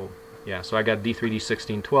 So yeah, so I got D3D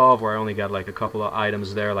 1612 where I only got like a couple of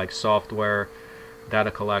items there, like software, data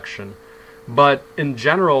collection. But in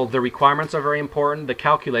general, the requirements are very important. The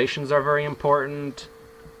calculations are very important.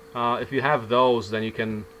 If you have those, then you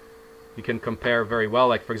can compare very well.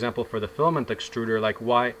 Like for example, for the filament extruder, like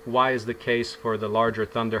why is the case for the larger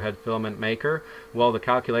Thunderhead filament maker? Well, the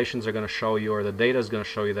calculations are going to show you, or the data is going to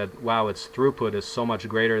show you that wow, its throughput is so much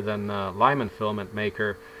greater than Lyman filament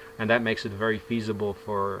maker, and that makes it very feasible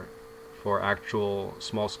for actual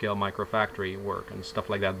small-scale microfactory work and stuff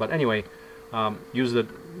like that. But anyway, use the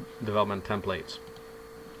development templates.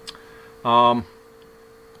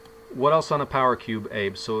 What else on a power cube,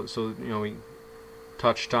 Abe? So we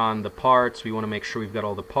touched on the parts. We want to make sure we've got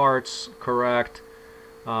all the parts correct,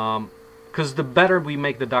 because the better we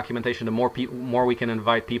make the documentation, the more we can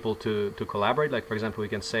invite people to collaborate. Like for example, we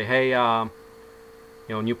can say, hey,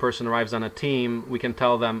 new person arrives on a team, we can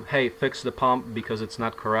tell them, hey, fix the pump because it's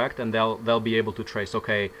not correct, and they'll be able to trace,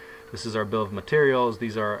 okay, this is our bill of materials,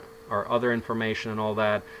 these are our other information and all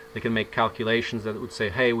that. They can make calculations that would say,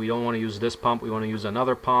 hey, we don't want to use this pump, we want to use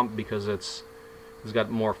another pump because it's got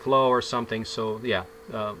more flow or something. So yeah,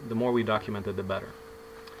 the more we document it, the better.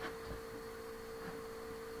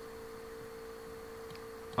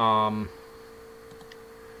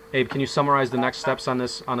 Abe, can you summarize the next steps on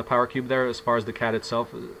the power cube there as far as the CAD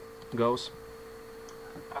itself goes?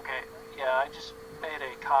 Okay, yeah, I just made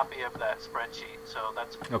a copy of that spreadsheet, so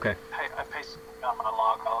that's okay. I pasted it on my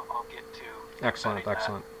log. I'll get to excellent.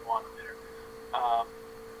 One later.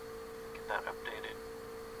 Get that updated.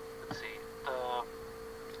 Let's see, the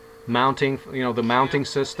mounting, the mounting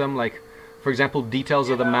system, like for example, details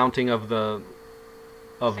of the mounting of the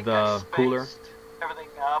cooler. Everything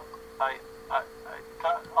up. I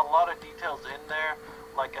got a lot of details in there.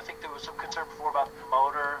 Like I think there was some concern before about the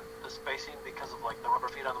motor, the spacing, because of like the rubber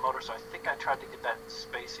feet on the motor. So I think I tried to get that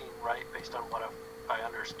spacing right based on what I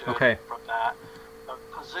understood from that.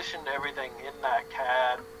 Positioned everything in that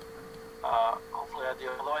CAD. Hopefully I do.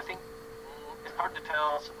 Although I think it's hard to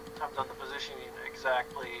tell sometimes on the positioning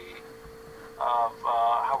exactly of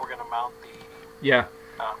how we're going to mount the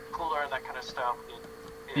cooler and that kind of stuff.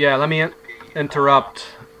 Let me interrupt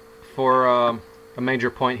for a major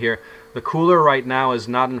point here. The cooler right now is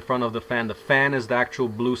not in front of the fan. The fan is the actual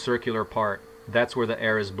blue circular part. That's where the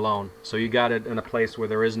air is blown. So you got it in a place where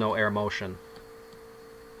there is no air motion.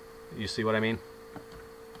 You see what I mean?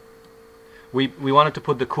 we wanted to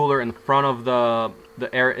put the cooler in front of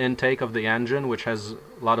the air intake of the engine, which has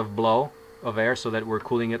a lot of blow of air, so that we're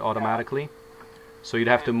cooling it automatically. So you'd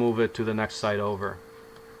have to move it to the next side over.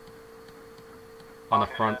 On the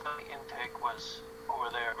front. The intake was over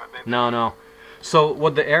there, but maybe No. So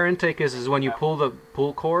what the air intake is when you pull the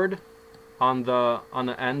pull cord on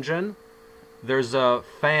the engine, there's a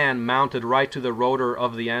fan mounted right to the rotor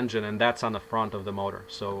of the engine, and that's on the front of the motor.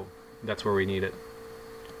 So that's where we need it.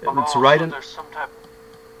 It's right so in. there's some type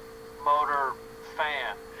of motor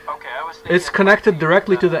fan. Okay, I was thinking It's connected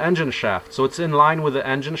directly to the engine shaft, so it's in line with the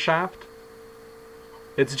engine shaft.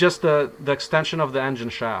 It's just the extension of the engine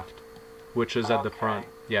shaft, which is at the front.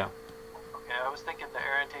 Yeah. Okay, I was thinking the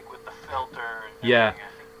air intake with the filter. And Yeah. everything. I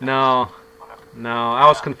think No. whatever. No, I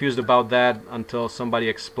was confused about that until somebody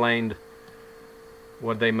explained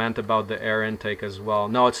what they meant about the air intake as well.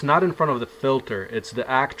 No, it's not in front of the filter. It's the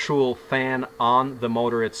actual fan on the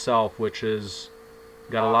motor itself, which is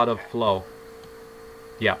got a lot of flow.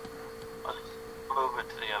 Yeah. Let's move it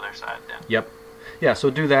to the other side then. Yep. Yeah, so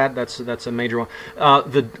do that. That's a major one.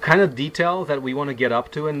 The kind of detail that we want to get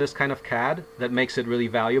up to in this kind of CAD that makes it really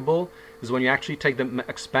valuable is when you actually take the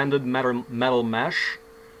expanded metal mesh,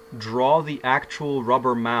 draw the actual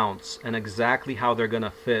rubber mounts and exactly how they're going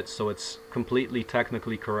to fit, so it's completely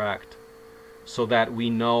technically correct, so that we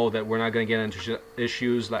know that we're not going to get into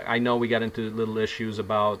issues. Like, I know we got into little issues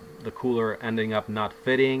about the cooler ending up not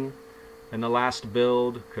fitting in the last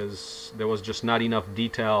build because there was just not enough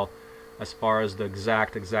detail as far as the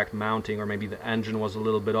exact mounting, or maybe the engine was a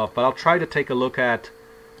little bit off. But I'll try to take a look at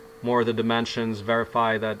more of the dimensions,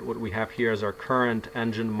 verify that what we have here as our current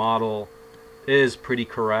engine model is pretty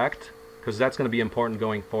correct, because that's going to be important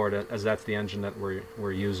going forward, as that's the engine that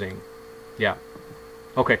we're using. Yeah.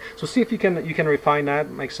 Okay. So see if you can refine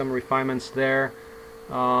that, make some refinements there.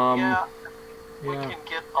 Yeah. We yeah. can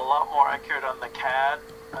get a lot more accurate on the CAD.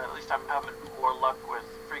 At least I'm having more luck with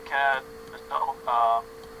FreeCAD. So,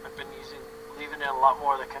 I've been leaving in a lot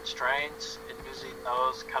more of the constraints and using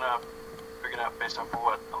those, kind of figuring out based on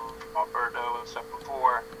what Alberto and stuff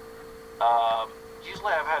before.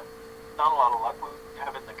 Usually I've had not a lot of luck with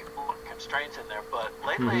having the constraints in there, but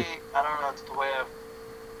lately, I don't know, it's the way I've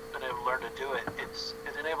been able to learn to do it.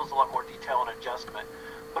 It enables a lot more detail and adjustment,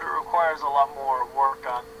 but it requires a lot more work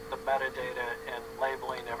on the metadata and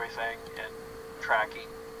labeling everything and tracking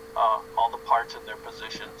all the parts in their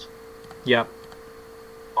positions. Yeah.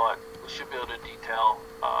 But we should be able to detail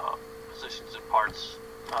positions and parts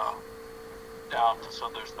down so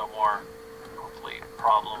there's no more hopefully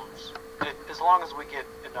problems. As long as we get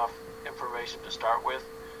enough information to start with,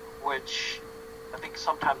 which I think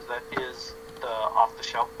sometimes that is the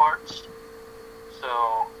off-the-shelf parts. So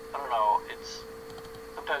I don't know.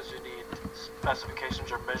 Sometimes you need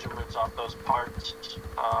specifications or measurements on those parts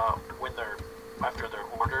when after they're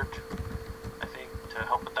ordered. I think to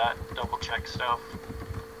help with that, double check stuff.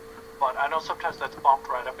 But I know sometimes that's bumped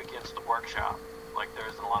right up against the workshop. Like there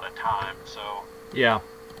isn't a lot of time, so Yeah.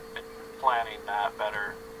 planning that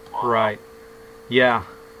better. Right. Yeah.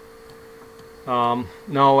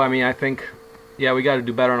 No, I mean, I think, yeah, we got to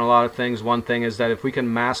do better on a lot of things. One thing is that if we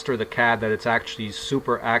can master the CAD, that it's actually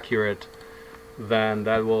super accurate, then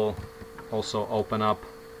that will also open up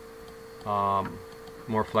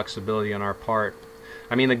more flexibility on our part.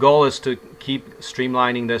 I mean, the goal is to keep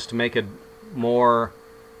streamlining this to make it more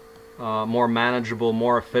manageable,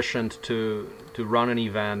 more efficient to run an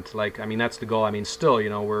event. Like, I mean, that's the goal. I mean, still, you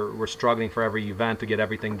know, we're struggling for every event to get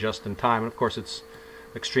everything just in time. And of course, it's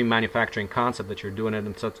extreme manufacturing concept that you're doing it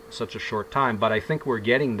in such a short time. But I think we're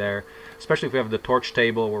getting there, especially if we have the torch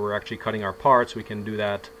table where we're actually cutting our parts. We can do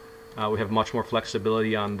that. We have much more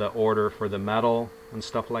flexibility on the order for the metal and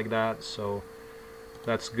stuff like that. So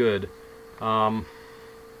that's good.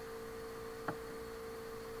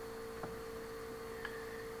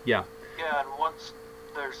 Yeah. Yeah, and once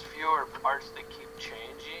there's fewer parts that keep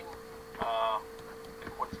changing,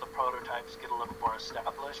 once the prototypes get a little more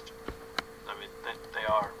established, I mean, they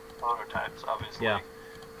are prototypes, obviously. Yeah.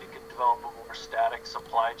 You can develop a more static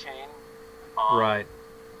supply chain on Right.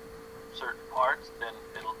 certain parts, then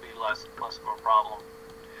it'll be less of a problem.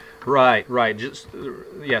 Right. Just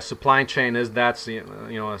yeah, supply chain that's you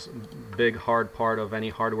know, a big hard part of any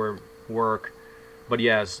hardware work. But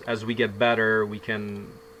yes, as we get better, we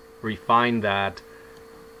can refine that,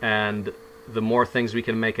 and the more things we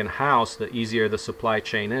can make in-house, the easier the supply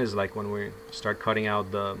chain is. Like when we start cutting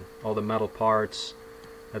out all the metal parts,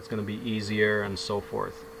 that's going to be easier, and so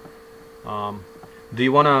forth. Do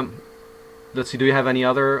you want to, let's see, do you have any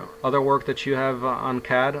other work that you have on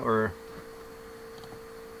CAD, or?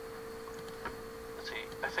 Let's see,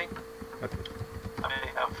 I think I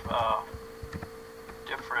have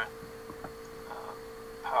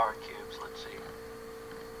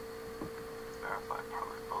verify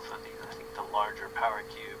probably both of these. I think the larger power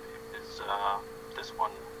cube is this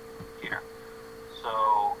one here.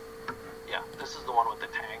 So yeah, this is the one with the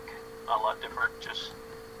tank. A lot different. Just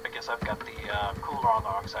I guess I've got the cooler on the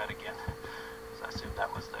wrong side again. So I assumed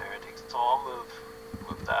that was there. So I'll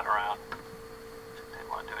move that around. Didn't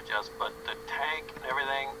want to adjust, but the tank and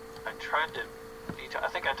everything, I tried to detail. I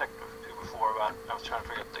think I talked to you before about I was trying to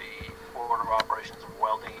figure out the order of operations of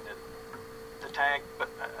welding and the tank, but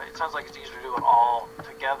it sounds like it's easier to do it all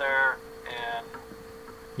together. And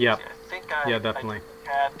yeah, see, I think I definitely I did the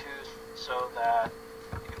CAD too, so that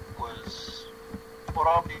it was would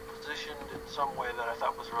all be positioned in some way that I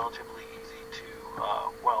thought was relatively easy to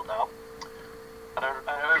weld up. I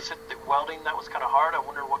know you said that welding, that was kind of hard. I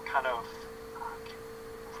wonder what kind of,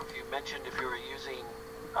 if you mentioned if you were using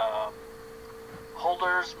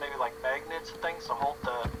holders, maybe like magnets and things to hold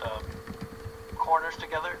the corners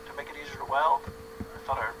together to make it easier to weld. I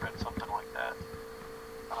thought I read something like that.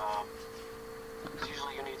 'Cause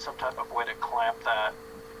usually you need some type of way to clamp that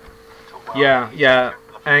to weld. Yeah,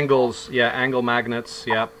 angles, angle magnets,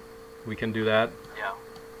 yep, we can do that. Yeah,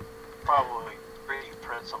 probably 3D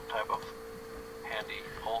print some type of handy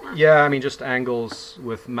holder. Yeah, I mean, just angles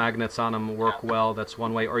with magnets on them work well. That's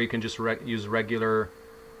one way. Or you can just use regular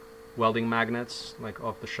welding magnets, like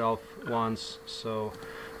off-the-shelf ones. So,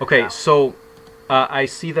 okay, so I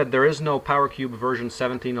see that there is no PowerCube version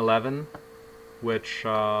 1711, which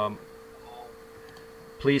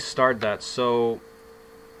please start that. So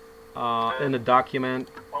in the document,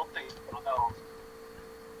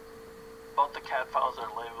 both the CAD files are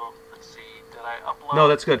labeled. Let's see, did I upload? no,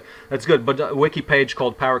 that's good. That's good. But a wiki page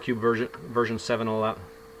called PowerCube version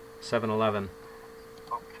 711.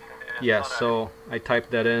 Okay. Yeah, so I typed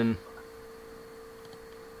that in.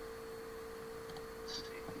 Let's see,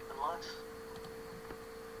 unless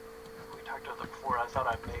we talked about that before, I thought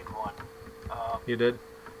I made one. You did?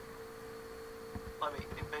 Let me,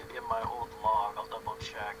 it may be in my old log. I'll double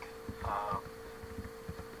check. So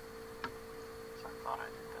I thought I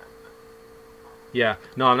did that, but Yeah,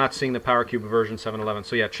 no, I'm not seeing the PowerCube version 711.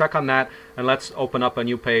 So yeah, check on that, and let's open up a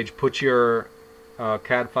new page. Put your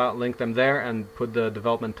CAD file, link them there, and put the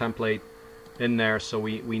development template in there, so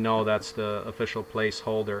we know that's the official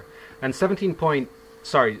placeholder. And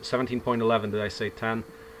 17.11, did I say 10?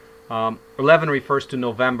 11 refers to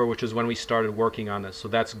November, which is when we started working on this, so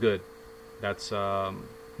that's good. That's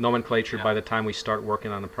nomenclature by the time we start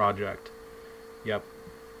working on the project. Yep.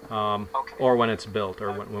 okay. Or when it's built,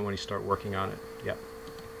 or when you start working on it. Yep.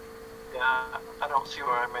 Yeah, I don't see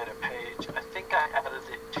where I made a page. I think I added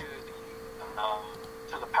it to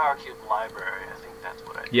the PowerCube library. I think that's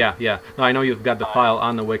what I did. Yeah. No, I know you've got the file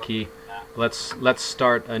on the wiki. Let's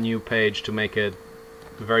start a new page to make it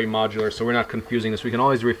very modular, so we're not confusing this. We can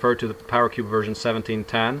always refer to the PowerCube version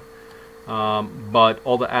 1710, but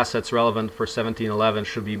all the assets relevant for 1711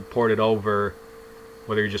 should be ported over,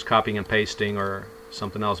 whether you're just copying and pasting or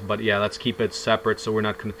something else. But yeah, let's keep it separate so we're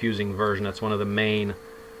not confusing version. That's one of the main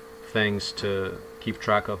things to keep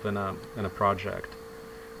track of in a project.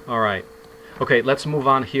 All right. Okay, let's move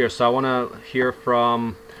on here. So I want to hear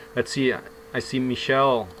from, let's see, I see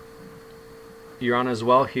Michelle. You're on as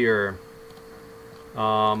well here.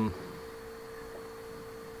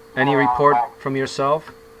 Any report from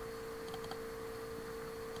yourself?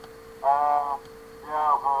 I'm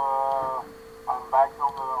back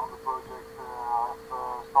on the project.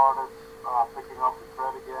 I've started picking up the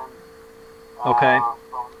thread again. Okay.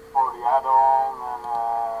 For the add-on and the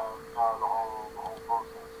whole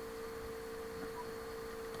process.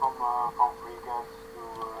 From FreeCAD to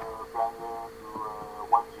Blender to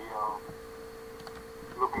WebGL.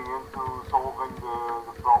 Looking into solving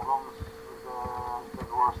the problems that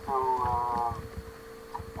were still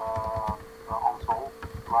unsolved,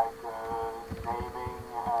 like naming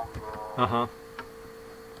and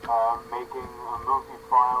making a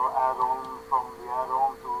multi-file add-on from the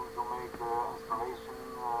add-on to make the installation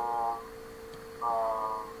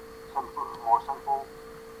more simple,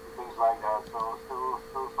 and things like that. So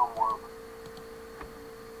still some work.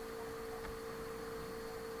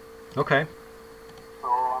 Okay. So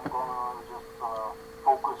I'm gonna just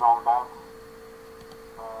focus on that.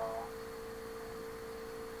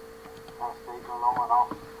 Has taken long enough.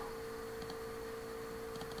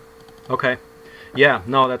 Okay. Yeah,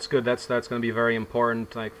 no, that's good. That's going to be very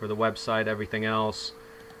important, like for the website, everything else.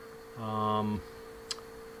 And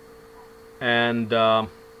the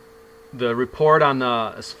report on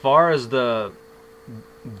as far as the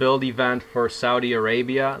build event for Saudi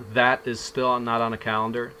Arabia, that is still not on a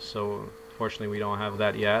calendar. So fortunately, we don't have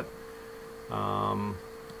that yet.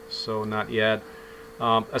 So not yet.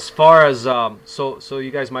 As far as so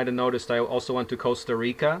you guys might have noticed, I also went to Costa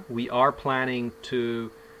Rica. We are planning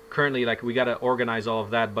to currently, like, we got to organize all of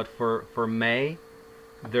that, but for May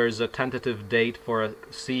there's a tentative date for a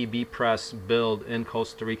CEB press build in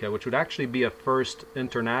Costa Rica, which would actually be a first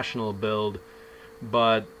international build.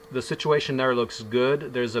 But the situation there looks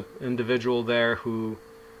good. There's an individual there who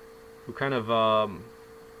kind of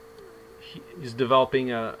he's developing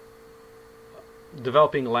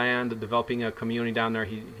land, developing a community down there.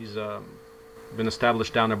 He's been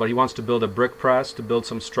established down there, but he wants to build a brick press to build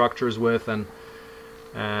some structures with,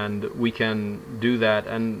 and we can do that.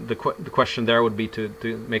 And the question there would be to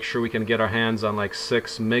make sure we can get our hands on like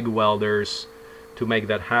 6 MIG welders to make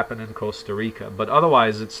that happen in Costa Rica. But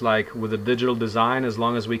otherwise, it's like with a digital design, as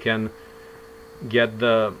long as we can get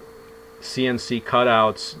the CNC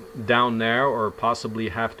cutouts down there, or possibly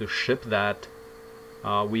have to ship that,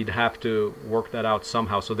 we'd have to work that out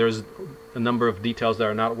somehow. So there's a number of details that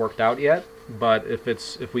are not worked out yet, but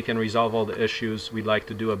if we can resolve all the issues, we'd like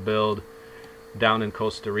to do a build down in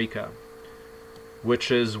Costa Rica,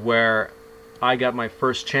 which is where I got my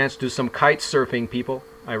first chance to do some kite surfing, people.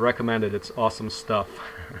 I recommend it. It's awesome stuff.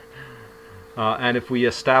 And if we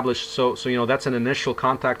establish, so you know, that's an initial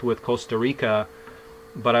contact with Costa Rica.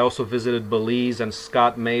 But I also visited Belize, and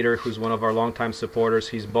Scott Mater, who's one of our longtime supporters,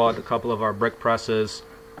 he's bought a couple of our brick presses.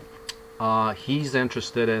 He's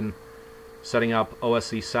interested in setting up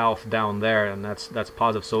OSE South down there, and that's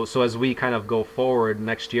positive. So as we kind of go forward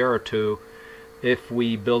next year or two, if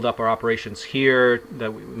we build up our operations here,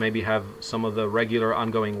 that we maybe have some of the regular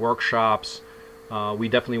ongoing workshops, we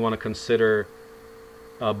definitely want to consider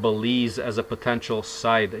Belize as a potential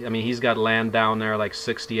site. I mean, he's got land down there, like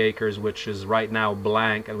 60 acres, which is right now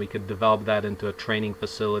blank, and we could develop that into a training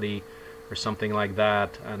facility or something like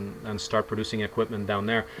that, and start producing equipment down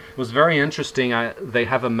there. It was very interesting. They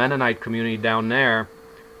have a Mennonite community down there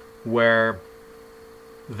where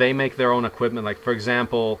they make their own equipment. Like, for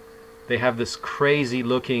example, they have this crazy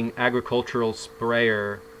looking agricultural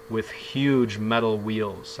sprayer with huge metal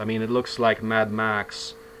wheels. I mean, it looks like Mad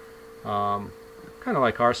Max. Kind of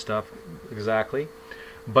like our stuff, exactly.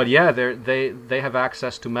 But yeah, they have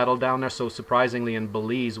access to metal down there. So surprisingly, in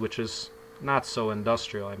Belize, which is not so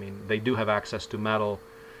industrial, I mean, they do have access to metal.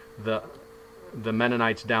 The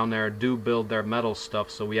Mennonites down there do build their metal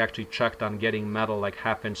stuff. So we actually checked on getting metal, like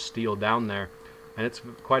 1/2-inch steel down there, and it's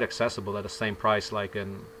quite accessible at the same price like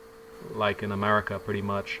in America, pretty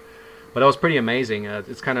much. But that was pretty amazing.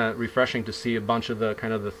 It's kind of refreshing to see a bunch of the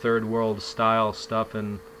kind of the third world style stuff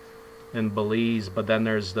in Belize. But then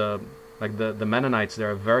there's the Mennonites.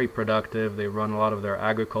 They're very productive. They run a lot of their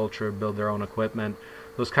agriculture, build their own equipment.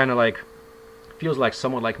 It was kind of like, feels like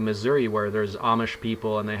somewhat like Missouri, where there's Amish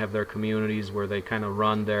people and they have their communities where they kind of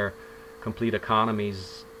run their complete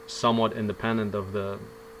economies somewhat independent of the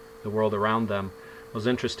world around them. It was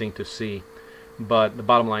interesting to see. But the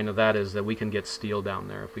bottom line of that is that we can get steel down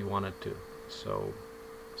there if we wanted to. So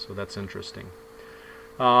that's interesting.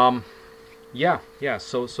 Yeah.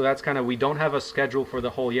 So that's kind of, we don't have a schedule for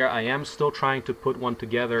the whole year. I am still trying to put one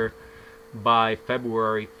together by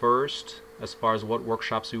February 1st as far as what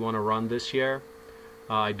workshops we want to run this year.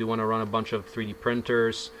 I do want to run a bunch of 3D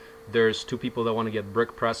printers. There's 2 people that want to get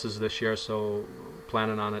brick presses this year, so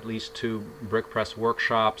planning on at least 2 brick press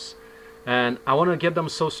workshops. And I want to get them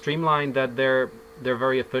so streamlined that they're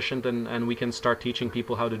very efficient, and we can start teaching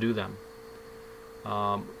people how to do them.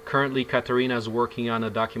 Currently, Katerina is working on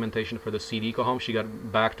a documentation for the Seed Eco Home. She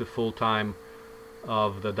got back to full-time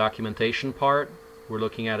of the documentation part. We're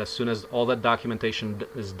looking at, as soon as all that documentation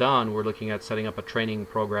is done, we're looking at setting up a training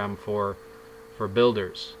program for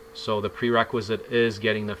builders. So the prerequisite is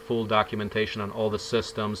getting the full documentation on all the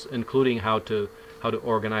systems, including how to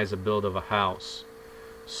organize a build of a house.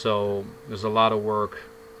 So there's a lot of work,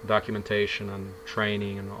 documentation and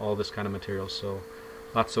training and all this kind of material. So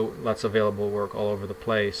lots of available work all over the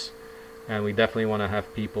place, and we definitely want to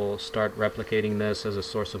have people start replicating this as a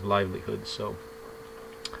source of livelihood. So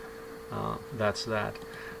that's that.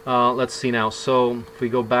 Let's see now. So if we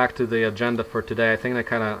go back to the agenda for today, I think that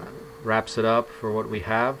kind of wraps it up for what we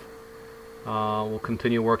have. We'll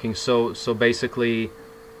continue working. So basically,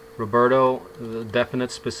 Roberto, the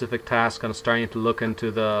definite specific task on starting to look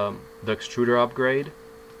into the extruder upgrade,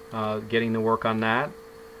 getting to work on that.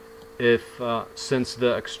 If since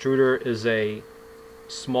the extruder is a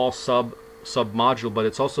small sub module, but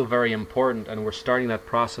it's also very important, and we're starting that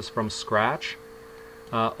process from scratch.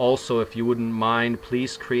 Also, if you wouldn't mind,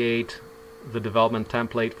 please create the development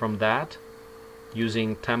template from that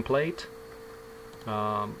using template,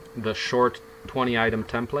 the short 20-item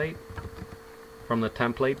template from the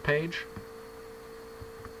template page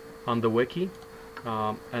on the wiki.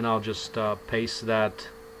 and I'll just paste that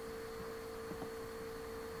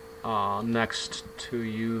next to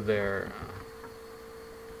you there.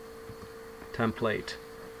 Template.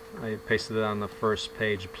 I pasted it on the first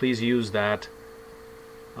page. Please use that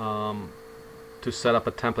to set up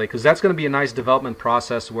a template, because that's going to be a nice development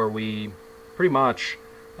process where we pretty much,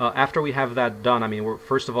 after we have that done, I mean,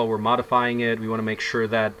 first of all, we're modifying it. We want to make sure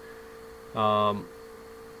that the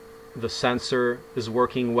sensor is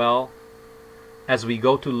working well. As we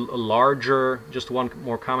go to larger, just one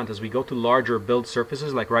more comment, as we go to larger build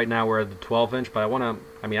surfaces, like right now we're at the 12-inch, but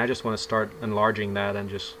I just want to start enlarging that and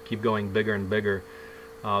just keep going bigger and bigger,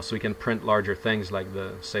 so we can print larger things like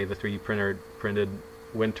say the 3D printed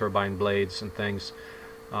wind turbine blades and things.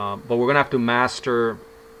 But we're going to have to master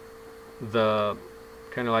the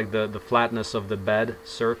kind of like the flatness of the bed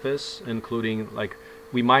surface, including, like,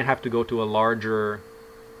 we might have to go to a larger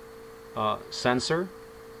sensor.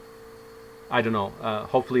 I don't know,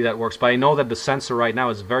 hopefully that works, but I know that the sensor right now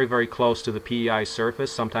is very, very close to the PEI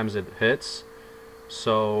surface. Sometimes it hits,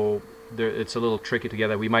 so it's a little tricky to get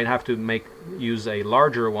that. We might have to use a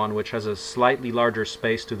larger one which has a slightly larger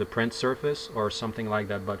space to the print surface or something like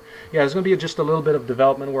that. But yeah, it's going to be just a little bit of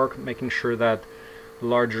development work, making sure that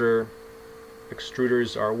larger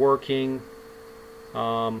extruders are working.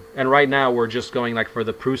 And right now we're just going, like for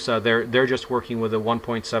the Prusa, they're just working with a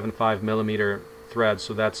 1.75 millimeter thread,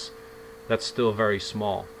 so that's still very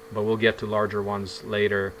small, but we'll get to larger ones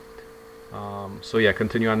later. So yeah,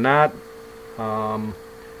 continue on that. I'm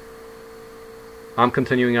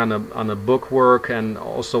continuing on the book work, and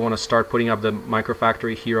also want to start putting up the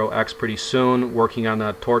Microfactory Hero X pretty soon, working on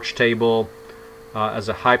a torch table as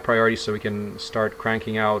a high priority so we can start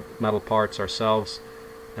cranking out metal parts ourselves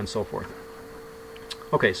and so forth.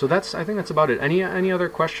 Okay, so I think that's about it. Any other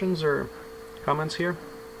questions or comments here?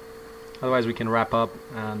 Otherwise we can wrap up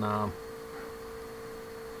and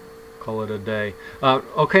call it a day.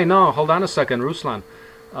 Okay, no, hold on a second, Ruslan.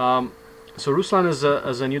 So Ruslan is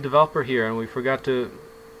a new developer here, and we forgot to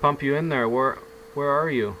pump you in there. Where are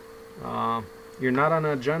you? You're not on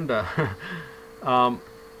the agenda.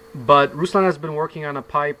 But Ruslan has been working on a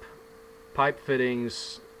pipe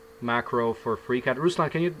fittings macro for FreeCAD.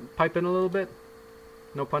 Ruslan, can you pipe in a little bit?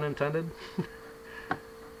 No pun intended.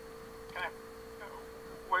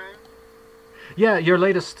 Yeah, your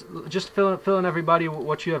latest. Just fill in everybody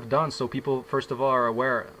what you have done, so people first of all are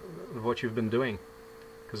aware of what you've been doing,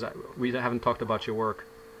 because we haven't talked about your work.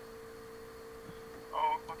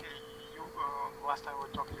 Oh, okay. You last time we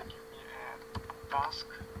talked, you gave me a task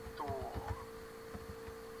to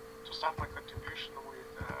start my contribution with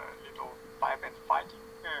little pipe and fighting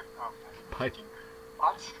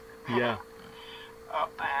parts. Yeah.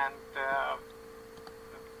 And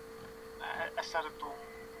I started to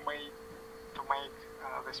make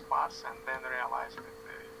these parts, and then realized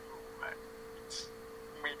that it's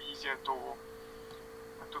maybe easier to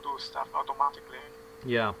do stuff automatically.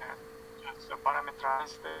 Yeah. And just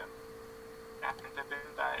parameterize them, and then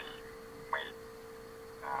I made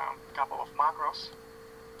a couple of macros.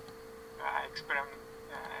 I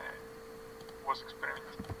was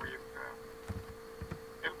experimenting with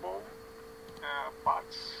elbow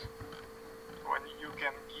parts, when you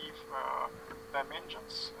can give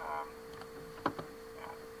dimensions,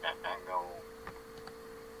 angle,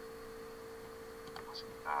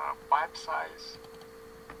 pipe size,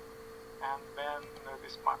 and then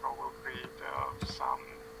this macro will create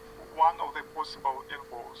one of the possible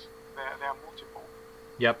elbows. There are multiple.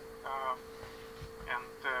 Yep. And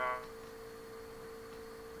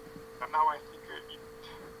now I think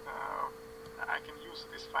I can use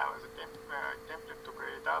this file as a template to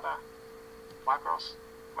create other macros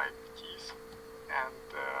like keys and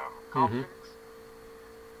couplings.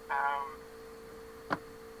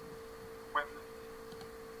 When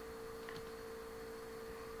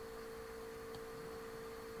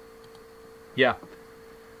yeah.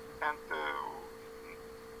 And the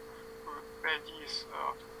idea is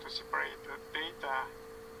to separate the data.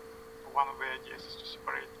 One of the ideas is to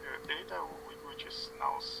separate data,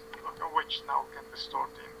 which now can be stored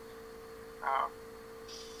in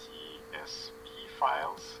CSV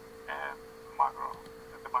files and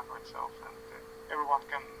the macro itself, and everyone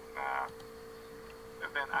can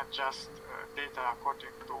then adjust data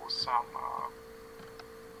according to some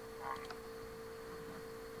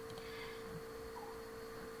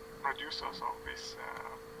producers of these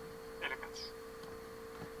elements.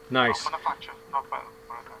 Nice. Manufacture, not product.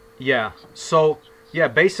 Yeah. So yeah,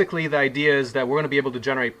 basically the idea is that we're going to be able to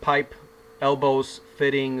generate pipe, elbows,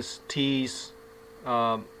 fittings, T's,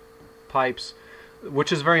 pipes,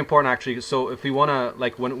 which is very important actually. So if we want to,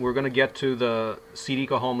 like, when we're going to get to the CD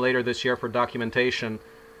Eco home later this year for documentation,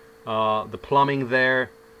 the plumbing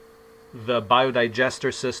there, the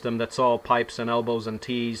biodigester system, that's all pipes and elbows and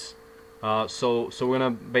T's. So we're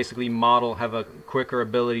going to basically have a quicker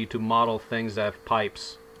ability to model things that have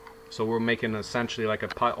pipes. So we're making essentially like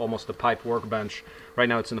almost a pipe workbench. Right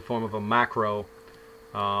now it's in the form of a macro,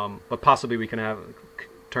 but possibly we can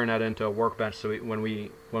turn that into a workbench. So when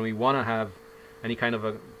we want to have any kind of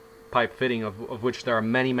a pipe fitting, of which there are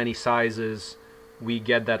many sizes, we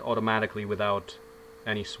get that automatically without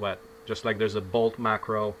any sweat. Just like there's a bolt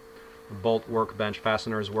macro, a bolt workbench,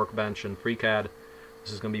 fasteners workbench in FreeCAD.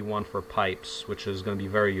 This is going to be one for pipes, which is going to be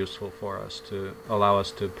very useful for us to allow us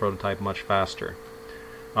to prototype much faster.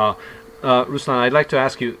 Ruslan, I'd like to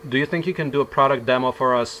ask you, do you think you can do a product demo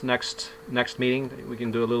for us next meeting? We can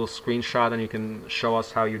do a little screenshot and you can show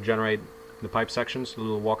us how you generate the pipe sections, a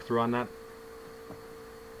little walkthrough on that?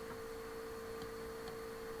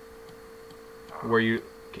 Would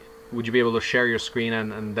you be able to share your screen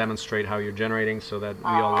and demonstrate how you're generating so that we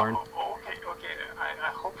all learn? Okay. I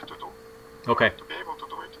hope to do. Okay. To be able to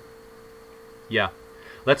do it. Yeah.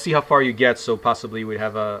 Let's see how far you get, so possibly we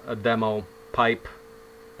have a demo pipe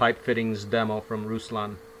fittings demo from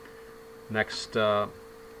Ruslan next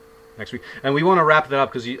week. And we want to wrap that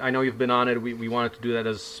up because I know you've been on it. We wanted to do that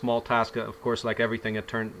as small task. Of course, like everything,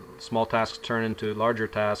 small tasks turn into larger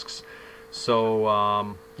tasks.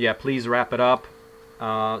 So yeah, please wrap it up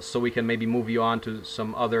so we can maybe move you on to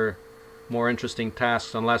some other more interesting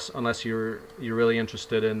tasks. Unless you're really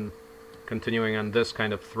interested in continuing on this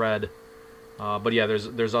kind of thread. But yeah,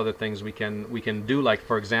 there's other things we can do, like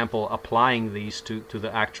for example applying these to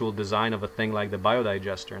the actual design of a thing like the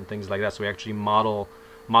biodigester and things like that. So we actually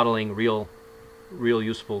modeling real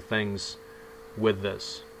useful things with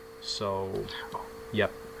this. So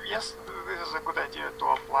yep. Yes, this is a good idea to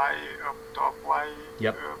apply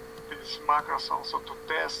Yep. These macros also to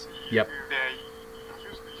test Yep. if they're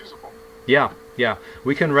usable. Yeah.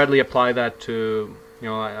 We can readily apply that to,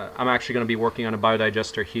 I'm actually going to be working on a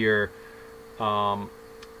biodigester here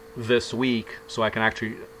this week, so I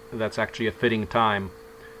can that's actually a fitting time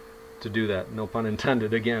to do that. No pun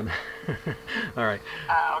intended again. All right.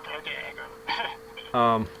 Okay,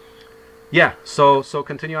 good. Yeah, so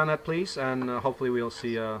continue on that, please, and hopefully we'll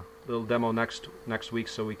see a little demo next week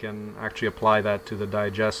so we can actually apply that to the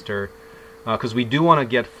digester, because we do want to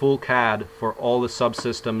get full CAD for all the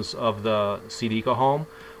subsystems of the CD Eco home,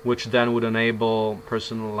 which then would enable a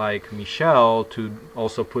person like Michel to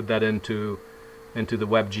also put that into the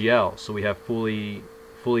WebGL, so we have fully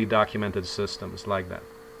documented systems like that.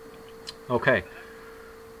 Okay,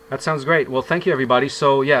 that sounds great. Well, thank you everybody.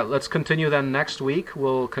 So yeah, let's continue then next week.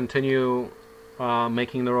 We'll continue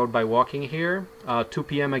making the road by walking here, 2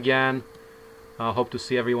 p.m. again. Hope to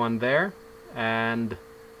see everyone there, and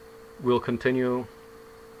we'll continue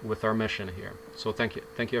with our mission here. So thank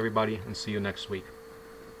you everybody, and see you next week.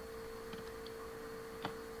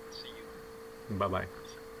 See you. Bye bye.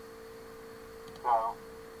 Wow.